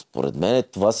време. Според мен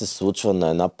това се случва на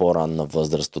една по-ранна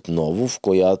възраст отново, в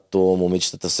която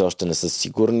момичетата все още не са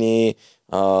сигурни,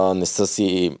 не са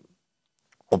си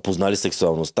опознали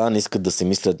сексуалността, не искат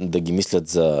да ги мислят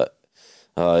за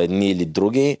едни или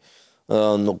други,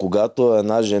 но когато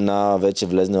една жена вече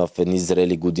влезне в едни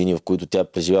зрели години, в които тя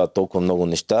преживява толкова много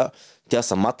неща, тя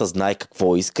самата знае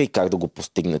какво иска и как да го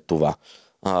постигне това.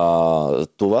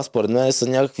 Това според мен са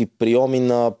някакви приеми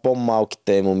на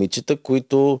по-малките момичета,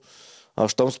 които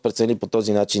щом се прецени по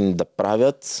този начин да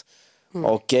правят,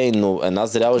 окей, но една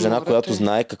зряла жена, която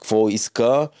знае какво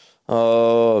иска,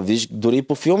 виж, дори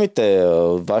по филмите,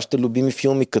 вашите любими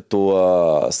филми,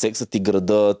 като "Сексът и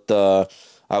градът",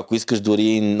 Ако искаш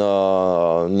дори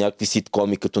някакви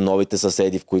ситкоми, като Новите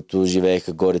съседи, в които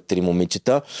живееха горе 3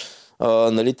 момичета,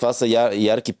 нали, това са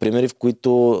ярки примери, в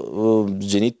които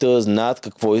жените знаят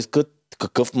какво искат,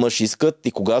 какъв мъж искат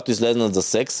и когато излезнат за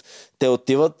секс, те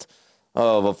отиват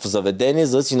в заведение,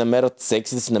 за да си намерят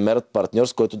секс и да си намерят партньор,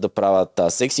 с който да правят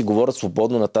тази секс и говорят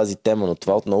свободно на тази тема, но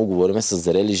това отново говорим с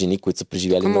зрели жени, които са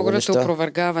преживяли много неща. Мога да те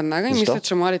опровергая веднага и мисля,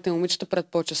 че младите момичета пред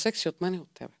повече секси от мен и от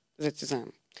тебе. Взети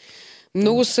заедно.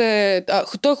 Много се...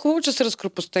 То е хубаво, че са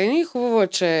разкрепостени, хубаво е,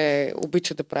 че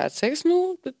обичат да правят секс,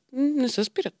 но не се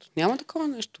спират. Няма такова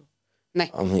нещо.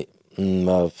 Не.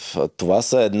 Това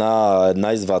са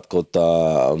една извадка от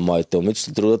моите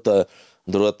момичета.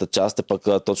 Другата част е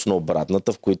пък точно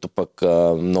обратната, в които пък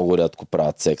много рядко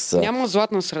правят секс. Няма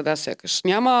златна среда сякаш.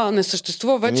 Не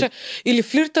съществува вече. Или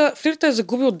флирта е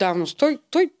загубил давност.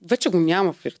 Той вече го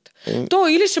няма флирта.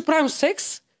 Той или ще правим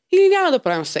секс, или няма да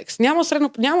правим секс.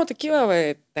 Няма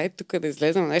такива, дай тук да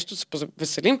излезем нещо, да се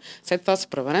повеселим, след това се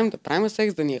преберем, да правим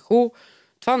секс, да ни е хубаво.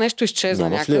 Това нещо изчезна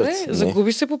някъде,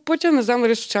 загуби се по пътя. Не знам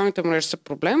дали социалните мрежи са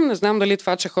проблем, не знам дали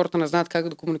това, че хората не знаят как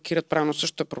да комуникират правилно,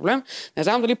 също е проблем. Не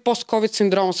знам дали пост-ковид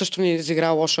синдром също ни изигра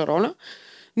лоша роля,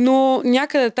 но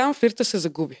някъде там флирта се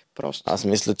загуби просто. Аз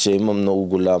мисля, че има много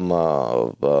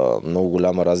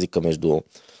голяма разлика между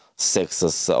секс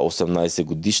с 18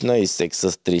 годишна и секс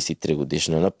с 33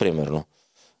 годишна, например.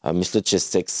 Мисля, че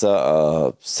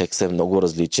секса е много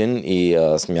различен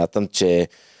и смятам, че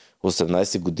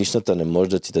 18 годишната не може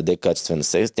да ти даде качествен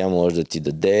секс, тя може да ти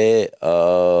даде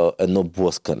едно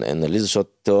блъскане, нали?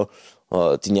 Защото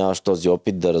ти нямаш този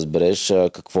опит да разбереш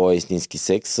какво е истински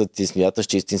секс. Ти смяташ,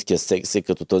 че истинския секс е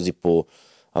като този по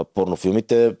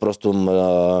порнофилмите, просто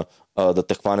да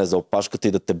те хване за опашката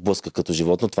и да те блъска като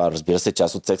животно. Това, разбира се,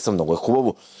 част от секса много е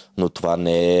хубаво, но това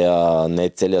не е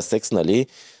целият секс, нали?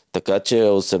 Така че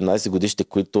 18 годишните,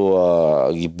 които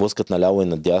ги блъскат наляво и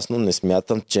надясно, не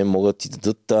смятам, че могат да ти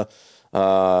дадат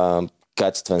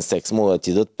качествен секс. Могат да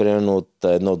ти дадат примерно от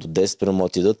 1 до 10, примерно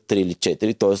могат да ти дадат 3 или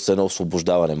 4, т.е. едно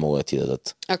освобождаване могат да ти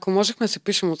дадат. Ако можехме да си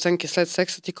пишем оценки след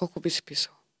секса, ти колко би си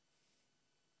писал?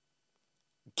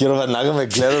 Киро веднага ме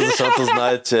гледа, защото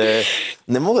знае, че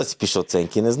не мога да си пиша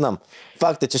оценки, не знам.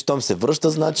 Факт е, че щом се връща,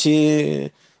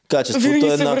 значи качеството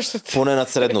е поне над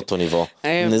средното ниво.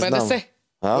 Не знам.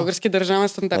 Български държавен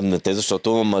стандарт. Не те,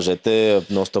 защото мъжете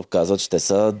нон-стоп казват, че те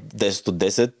са 10 от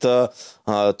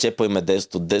 10, чепа им е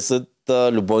 10 от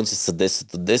 10, любовници са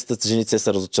 10 от 10, женици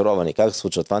са разочаровани. Как се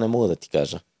случва? Това не мога да ти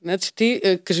кажа. Значи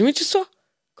кажи ми число.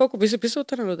 Колко би се писал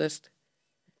от 1 до 10?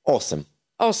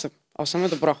 8. 8 е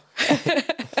добро.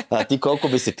 А ти колко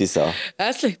би се писал?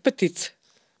 Аз ли? Петица.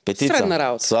 Средна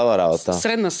работа. Слаба работа.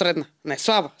 Средна. Не,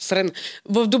 слаба, средна.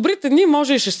 В добрите дни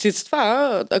може и шестица.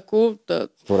 Това, ако...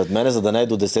 Според мен, за да не е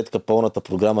до 10 пълната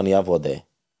програма, не я владее.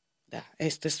 Да,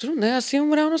 естествено. Не, аз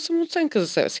имам реална самооценка за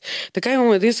себе си. Така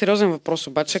имам един сериозен въпрос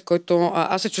обаче, който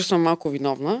аз се чувствам малко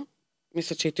виновна.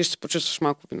 Мисля, че и ти ще се почувстваш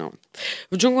малко виновна.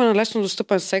 В джунгла на лесно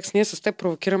достъпен секс ние с теб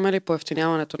провокираме ли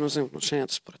поевтиняването на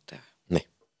взаимоотношенията според теб? Не.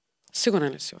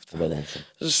 Сигурен ли си в това? Убеден съм.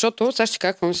 Защото, сега ще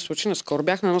кажа какво ми се случи. Наскоро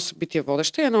бях на едно събитие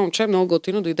водеща и едно момче много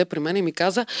готино дойде при мен и ми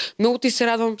каза: много ти се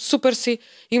радвам, супер си,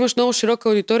 имаш много широка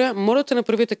аудитория, моля да те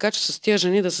направи така, че с тия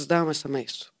жени да създаваме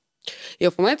семейство. И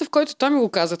в момента, в който той ми го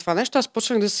каза това нещо, аз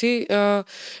почнах да си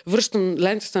връщам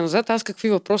лентата назад. Аз какви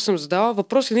въпроси съм задала?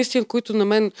 Въпроси наистина, които на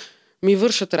мен ми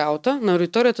вършат работа, на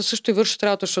аудиторията също и вършат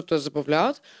работа, защото я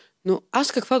забавляват, но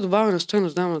аз каква добавена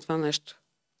стойност давам на това нещо?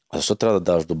 А защо трябва да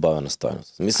даваш добавена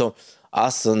стойност? В смисъл,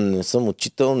 аз не съм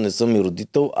учител, не съм и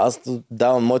родител, аз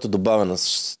давам моята добавена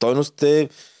стойност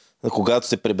когато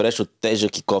се прибереш от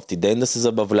тежък и кофти ден, да се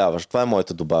забавляваш. Това е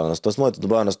моята добавена стойност. Моята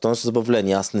добавена стойност е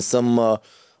забавление. Аз не съм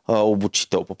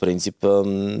обучител по принцип.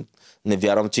 Не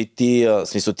вярвам, че и ти, в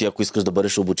смисъл ти, ако искаш да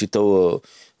бъдеш обучител,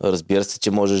 разбира се,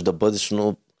 че можеш да бъдеш,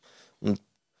 но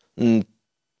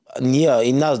ние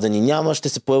и нас да ни няма, ще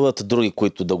се появят други,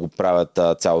 които да го правят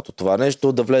цялото това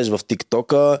нещо, да влезеш в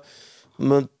ТикТока.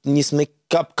 Ние сме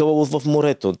капка в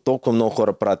морето. Толкова много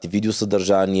хора правят и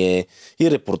видеосъдържание,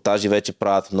 и репортажи вече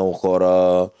правят много хора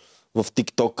в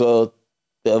ТикТока.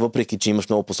 Въпреки, че имаш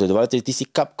много последователи, ти си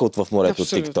капка в морето от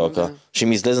ТикТока. Да. Ще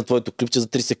ми излезе твоето клипче за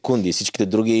 3 секунди. Всичките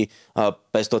други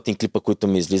 500 клипа, които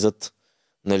ми излизат,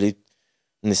 нали,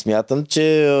 не смятам,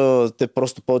 че те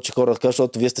просто повече хора кажат,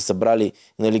 защото вие сте събрали,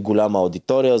 нали, голяма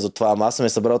аудитория, затова аз съм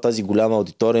събрал тази голяма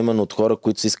аудитория именно от хора,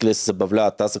 които са искали да се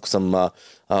забавляват. Аз ако съм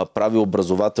правил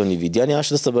образователни видеа,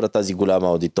 нямаше да събера тази голяма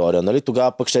аудитория. Нали?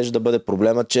 Тогава пък ще да бъде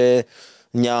проблема, че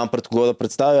нямам пред кого да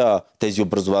представя тези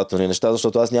образователни неща,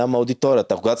 защото аз нямам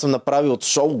аудиторията. Когато съм направил от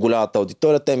шоу голямата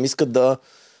аудитория, те ми искат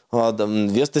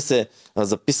вие сте се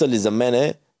записали за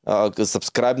мене,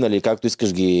 сабскрайбнали, както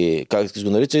искаш го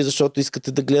наричай, защото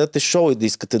искате да гледате шоу и да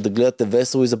искате да гледате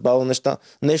весело и забавно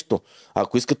нещо.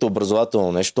 Ако искате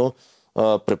образователно нещо,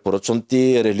 препоръчвам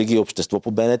ти Религия и общество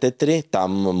по БНТ3.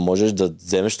 Там можеш да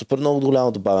вземеш супер много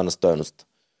голяма добавена стойност.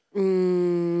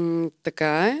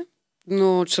 Така е.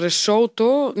 Но чрез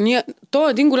шоуто, то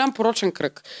е един голям порочен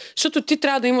кръг. Защото ти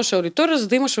трябва да имаш аудитория, за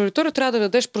да имаш аудитория, трябва да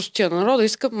дадеш простотия. Народа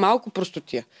иска малко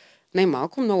простотия. Не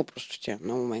малко, много простотия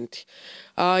на моменти.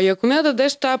 И ако не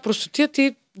дадеш тази простотия,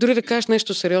 ти дори да кажеш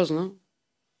нещо сериозно,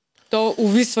 то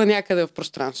увисва някъде в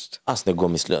пространството. Аз не го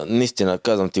мисля. Наистина,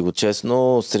 казвам ти го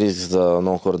честно, с риск за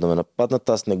много хора да ме нападнат,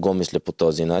 аз не го мисля по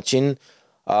този начин.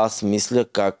 Аз мисля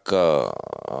как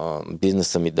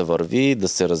бизнеса ми да върви, да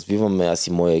се развиваме аз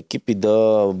и моя екип и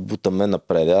да бутаме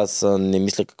напред. Аз не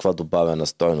мисля каква добавена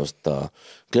стойност.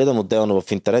 Гледам отделно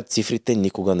в интернет, цифрите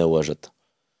никога не лъжат.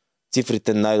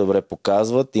 Цифрите най-добре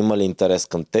показват има ли интерес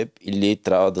към теб или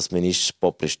трябва да смениш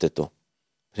попрището.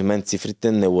 При мен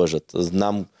цифрите не лъжат.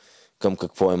 Знам към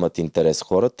какво имат интерес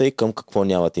хората и към какво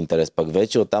нямат интерес. Пак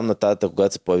вече оттам нататък,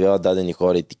 когато се появяват дадени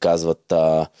хора и ти казват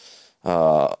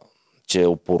че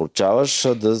опоручаваш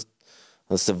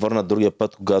да се върнат другия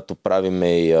път, когато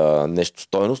правиме нещо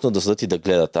стойностно, да седат и да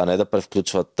гледат, а не да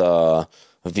превключват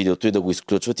видеото и да го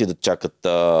изключват и да чакат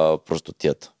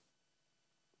простотията.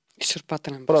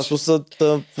 Изчерпателен. Просто са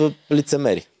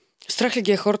лицемери. Страх ли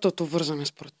ги е хората от обвързане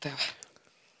според теб?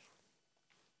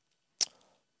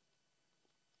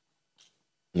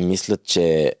 Мисля,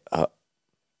 че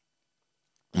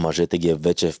мъжете ги е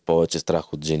вече в повече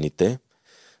страх от жените,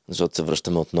 защото се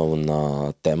връщаме отново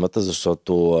на темата,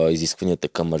 защото изискванията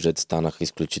към мъжете станаха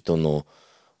изключително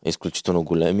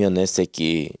големи, а не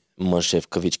всеки мъж е в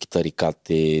кавички тарикат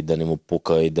и да не му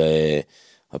пука и да е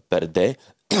перде.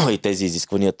 И тези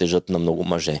изисквания тежат на много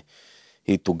мъже.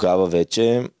 И тогава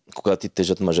вече, когато ти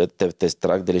тежат мъжете, те е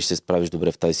страх дали ще се справиш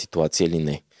добре в тази ситуация или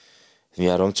не.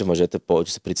 Вярвам, че мъжете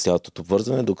повече се притесняват от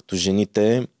обвързване, докато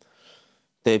жените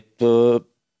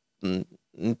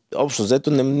общо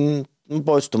взето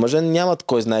повечето мъже нямат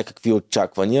кой знае какви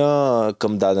очаквания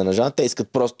към дадена жена. Те искат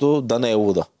просто да не е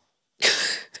луда.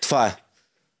 Това е.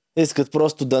 Искат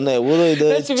просто да не е луда и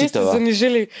да е читава. Вие сте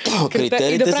занижили критериите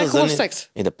и да прави хубав секс.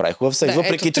 И да прави хубав секс.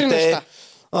 Въпреки, че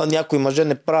някои мъже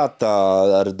не правят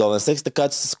редовен секс, така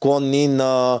че са склонни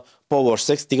на по-лош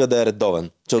секс, стига да е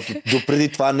редовен. Защото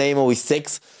допреди това не е имал и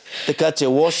секс, така че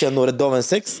лошия, но редовен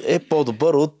секс е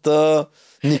по-добър от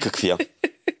никаквия.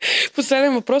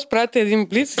 Последен въпрос, правите един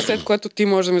блиц, след което ти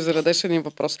можеш да ми зададеш един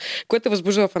въпрос. Кое те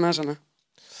възбужда в една жена?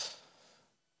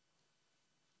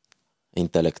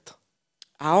 Интелект.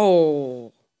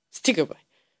 Ау! Стига, бе.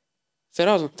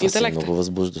 Сериозно. Това интелекта. Е много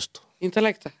възбуждащо.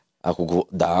 Интелекта. Ако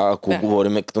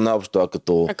говорим като наобщо, а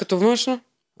като външно?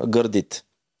 Гърдите.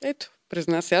 Ето,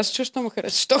 призна се. Аз чуш, що ме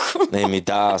харесаш толкова.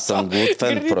 Да, съм good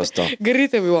фен просто.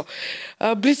 Гърдите било.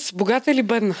 Блиц, богата или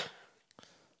бедна?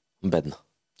 Бедна.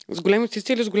 С големи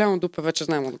цици или с голямо дупе? Вече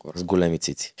знаем отгоре. С големи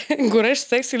цици. Горещ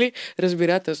секс или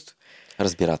разбирателство?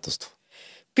 Разбирателство.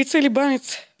 Пица или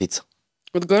баница? Пица.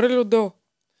 Отгоре или отдолу?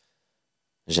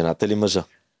 Жената или мъжа?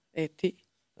 Ти.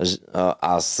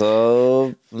 Аз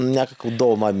някак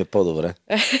отдолу май ми е по-добре.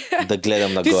 Да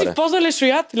гледам нагоре. Ти си в поза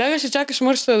лешоят, лягаш и чакаш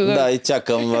мъжта да... Да, и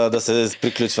чакам да се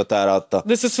приключва тая работа.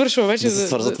 Да се свършва вече. Да се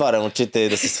свършва, затварям очите и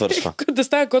да се свършва. Да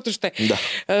става каквото ще.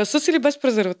 Да. С или без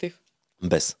презерватив?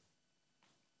 Без.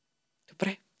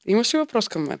 Добре. Имаш ли въпрос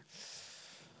към мен?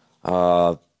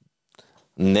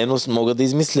 Не, но мога да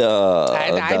измисля...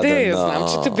 Айде, знам,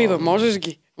 че те бива. Можеш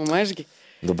ги. Умееш ги.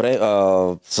 Добре,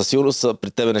 със сигурност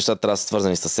при тебе нещата трябва да са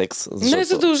свързани с секс. Защото... Не е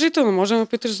задължително, може да ме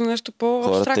питаш за нещо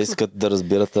по-абстрактно. Хората искат да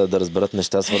разберат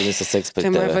неща свързани с секс при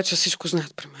тебе. Те вече всичко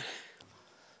знаят при мен.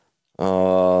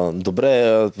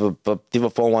 Добре, ти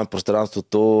в онлайн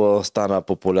пространството стана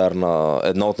популярна.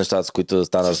 Едно от нещата, с които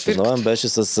стана разпознаван, беше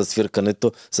с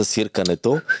свиркането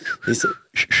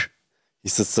и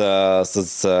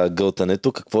с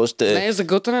гълтането. Какво ще... Не, за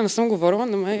гълтане не съм говорила,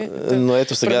 но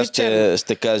ето сега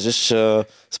ще кажеш,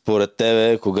 според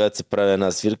тебе, когато се прави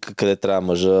една свирка, къде трябва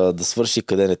мъжа да свърши,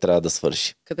 къде не трябва да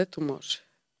свърши. Където може.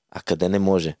 А къде не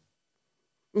може?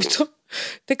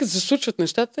 Те като се случват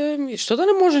нещата, що да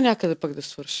не може някъде пък да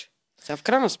свърши? Сега в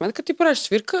крайна сметка ти правиш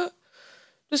свирка,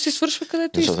 да си свършва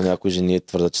където иска. Защото някои жени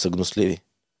твърдят, че са гнусливи.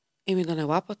 Да не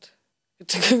лапат.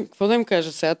 Какво да им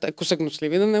кажа сега? Ако са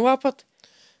гнусливи, да не лапат.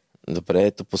 Добре,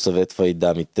 ето посъветва и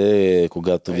дамите,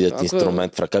 когато видят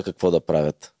инструмент в ръка, какво да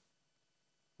правят.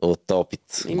 От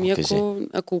опит.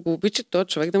 Ако го обичат този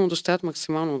човек, да му доставят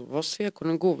максимално удоволствие, ако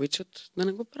не го обичат, да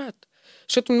не го правят.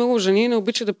 Защото много жени не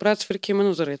обичат да правят свирки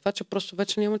именно заради това, че просто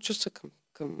вече няма чувства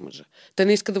към мъжа. Те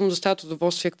не искат да му доставят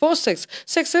удоволствие. Какво е секс?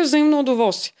 Секс е взаимно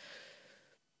удоволствие.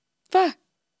 Това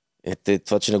е.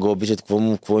 Това, че не го обичат,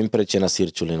 какво им пречи на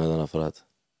сирчулина да направят?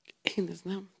 Не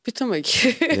знам. Питаме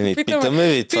ги.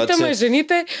 Питаме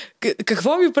жените,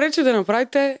 какво ви пречи да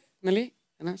направите, нали,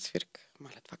 една свирка.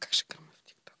 Маля, това как ще кръмна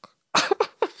в TikTok?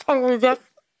 Само видях.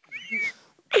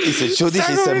 И се чудиш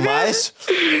и се маеш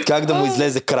как да му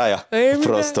излезе края.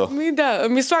 Просто.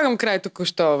 Слагам край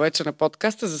току-що вече на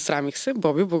подкаста. Засрамих се.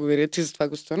 Боби, благодаря ти за това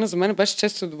гостуване. За мен беше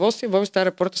често удоволствие. Боби Star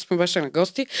репортер сме беше на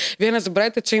гости. Вие не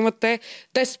забравяйте, че имате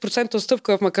 10%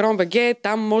 отстъпка в Макарон БГ.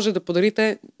 Там може да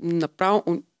подарите направо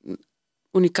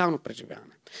уникално преживяване.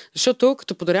 Защото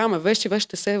като подаряваме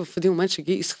вещите се в един момент ще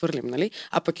ги изхвърлим, нали?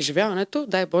 А пък изживяването,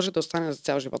 дай Боже, да остане за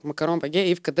цял живот. Макарон БГ,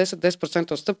 Ивка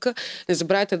 10% отстъпка. Не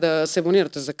забравяйте да се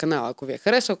абонирате за канала, ако ви е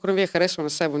харесал. Ако не ви е харесал, не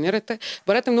се абонирайте.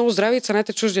 Бъдете много здрави и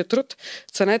ценете чуждия труд.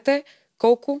 Ценете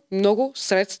колко много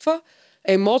средства,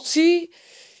 емоции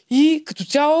и като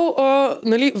цяло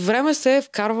време се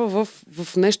вкарва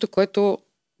в нещо, което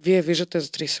вие виждате за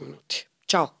 30 минути.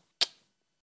 Чао!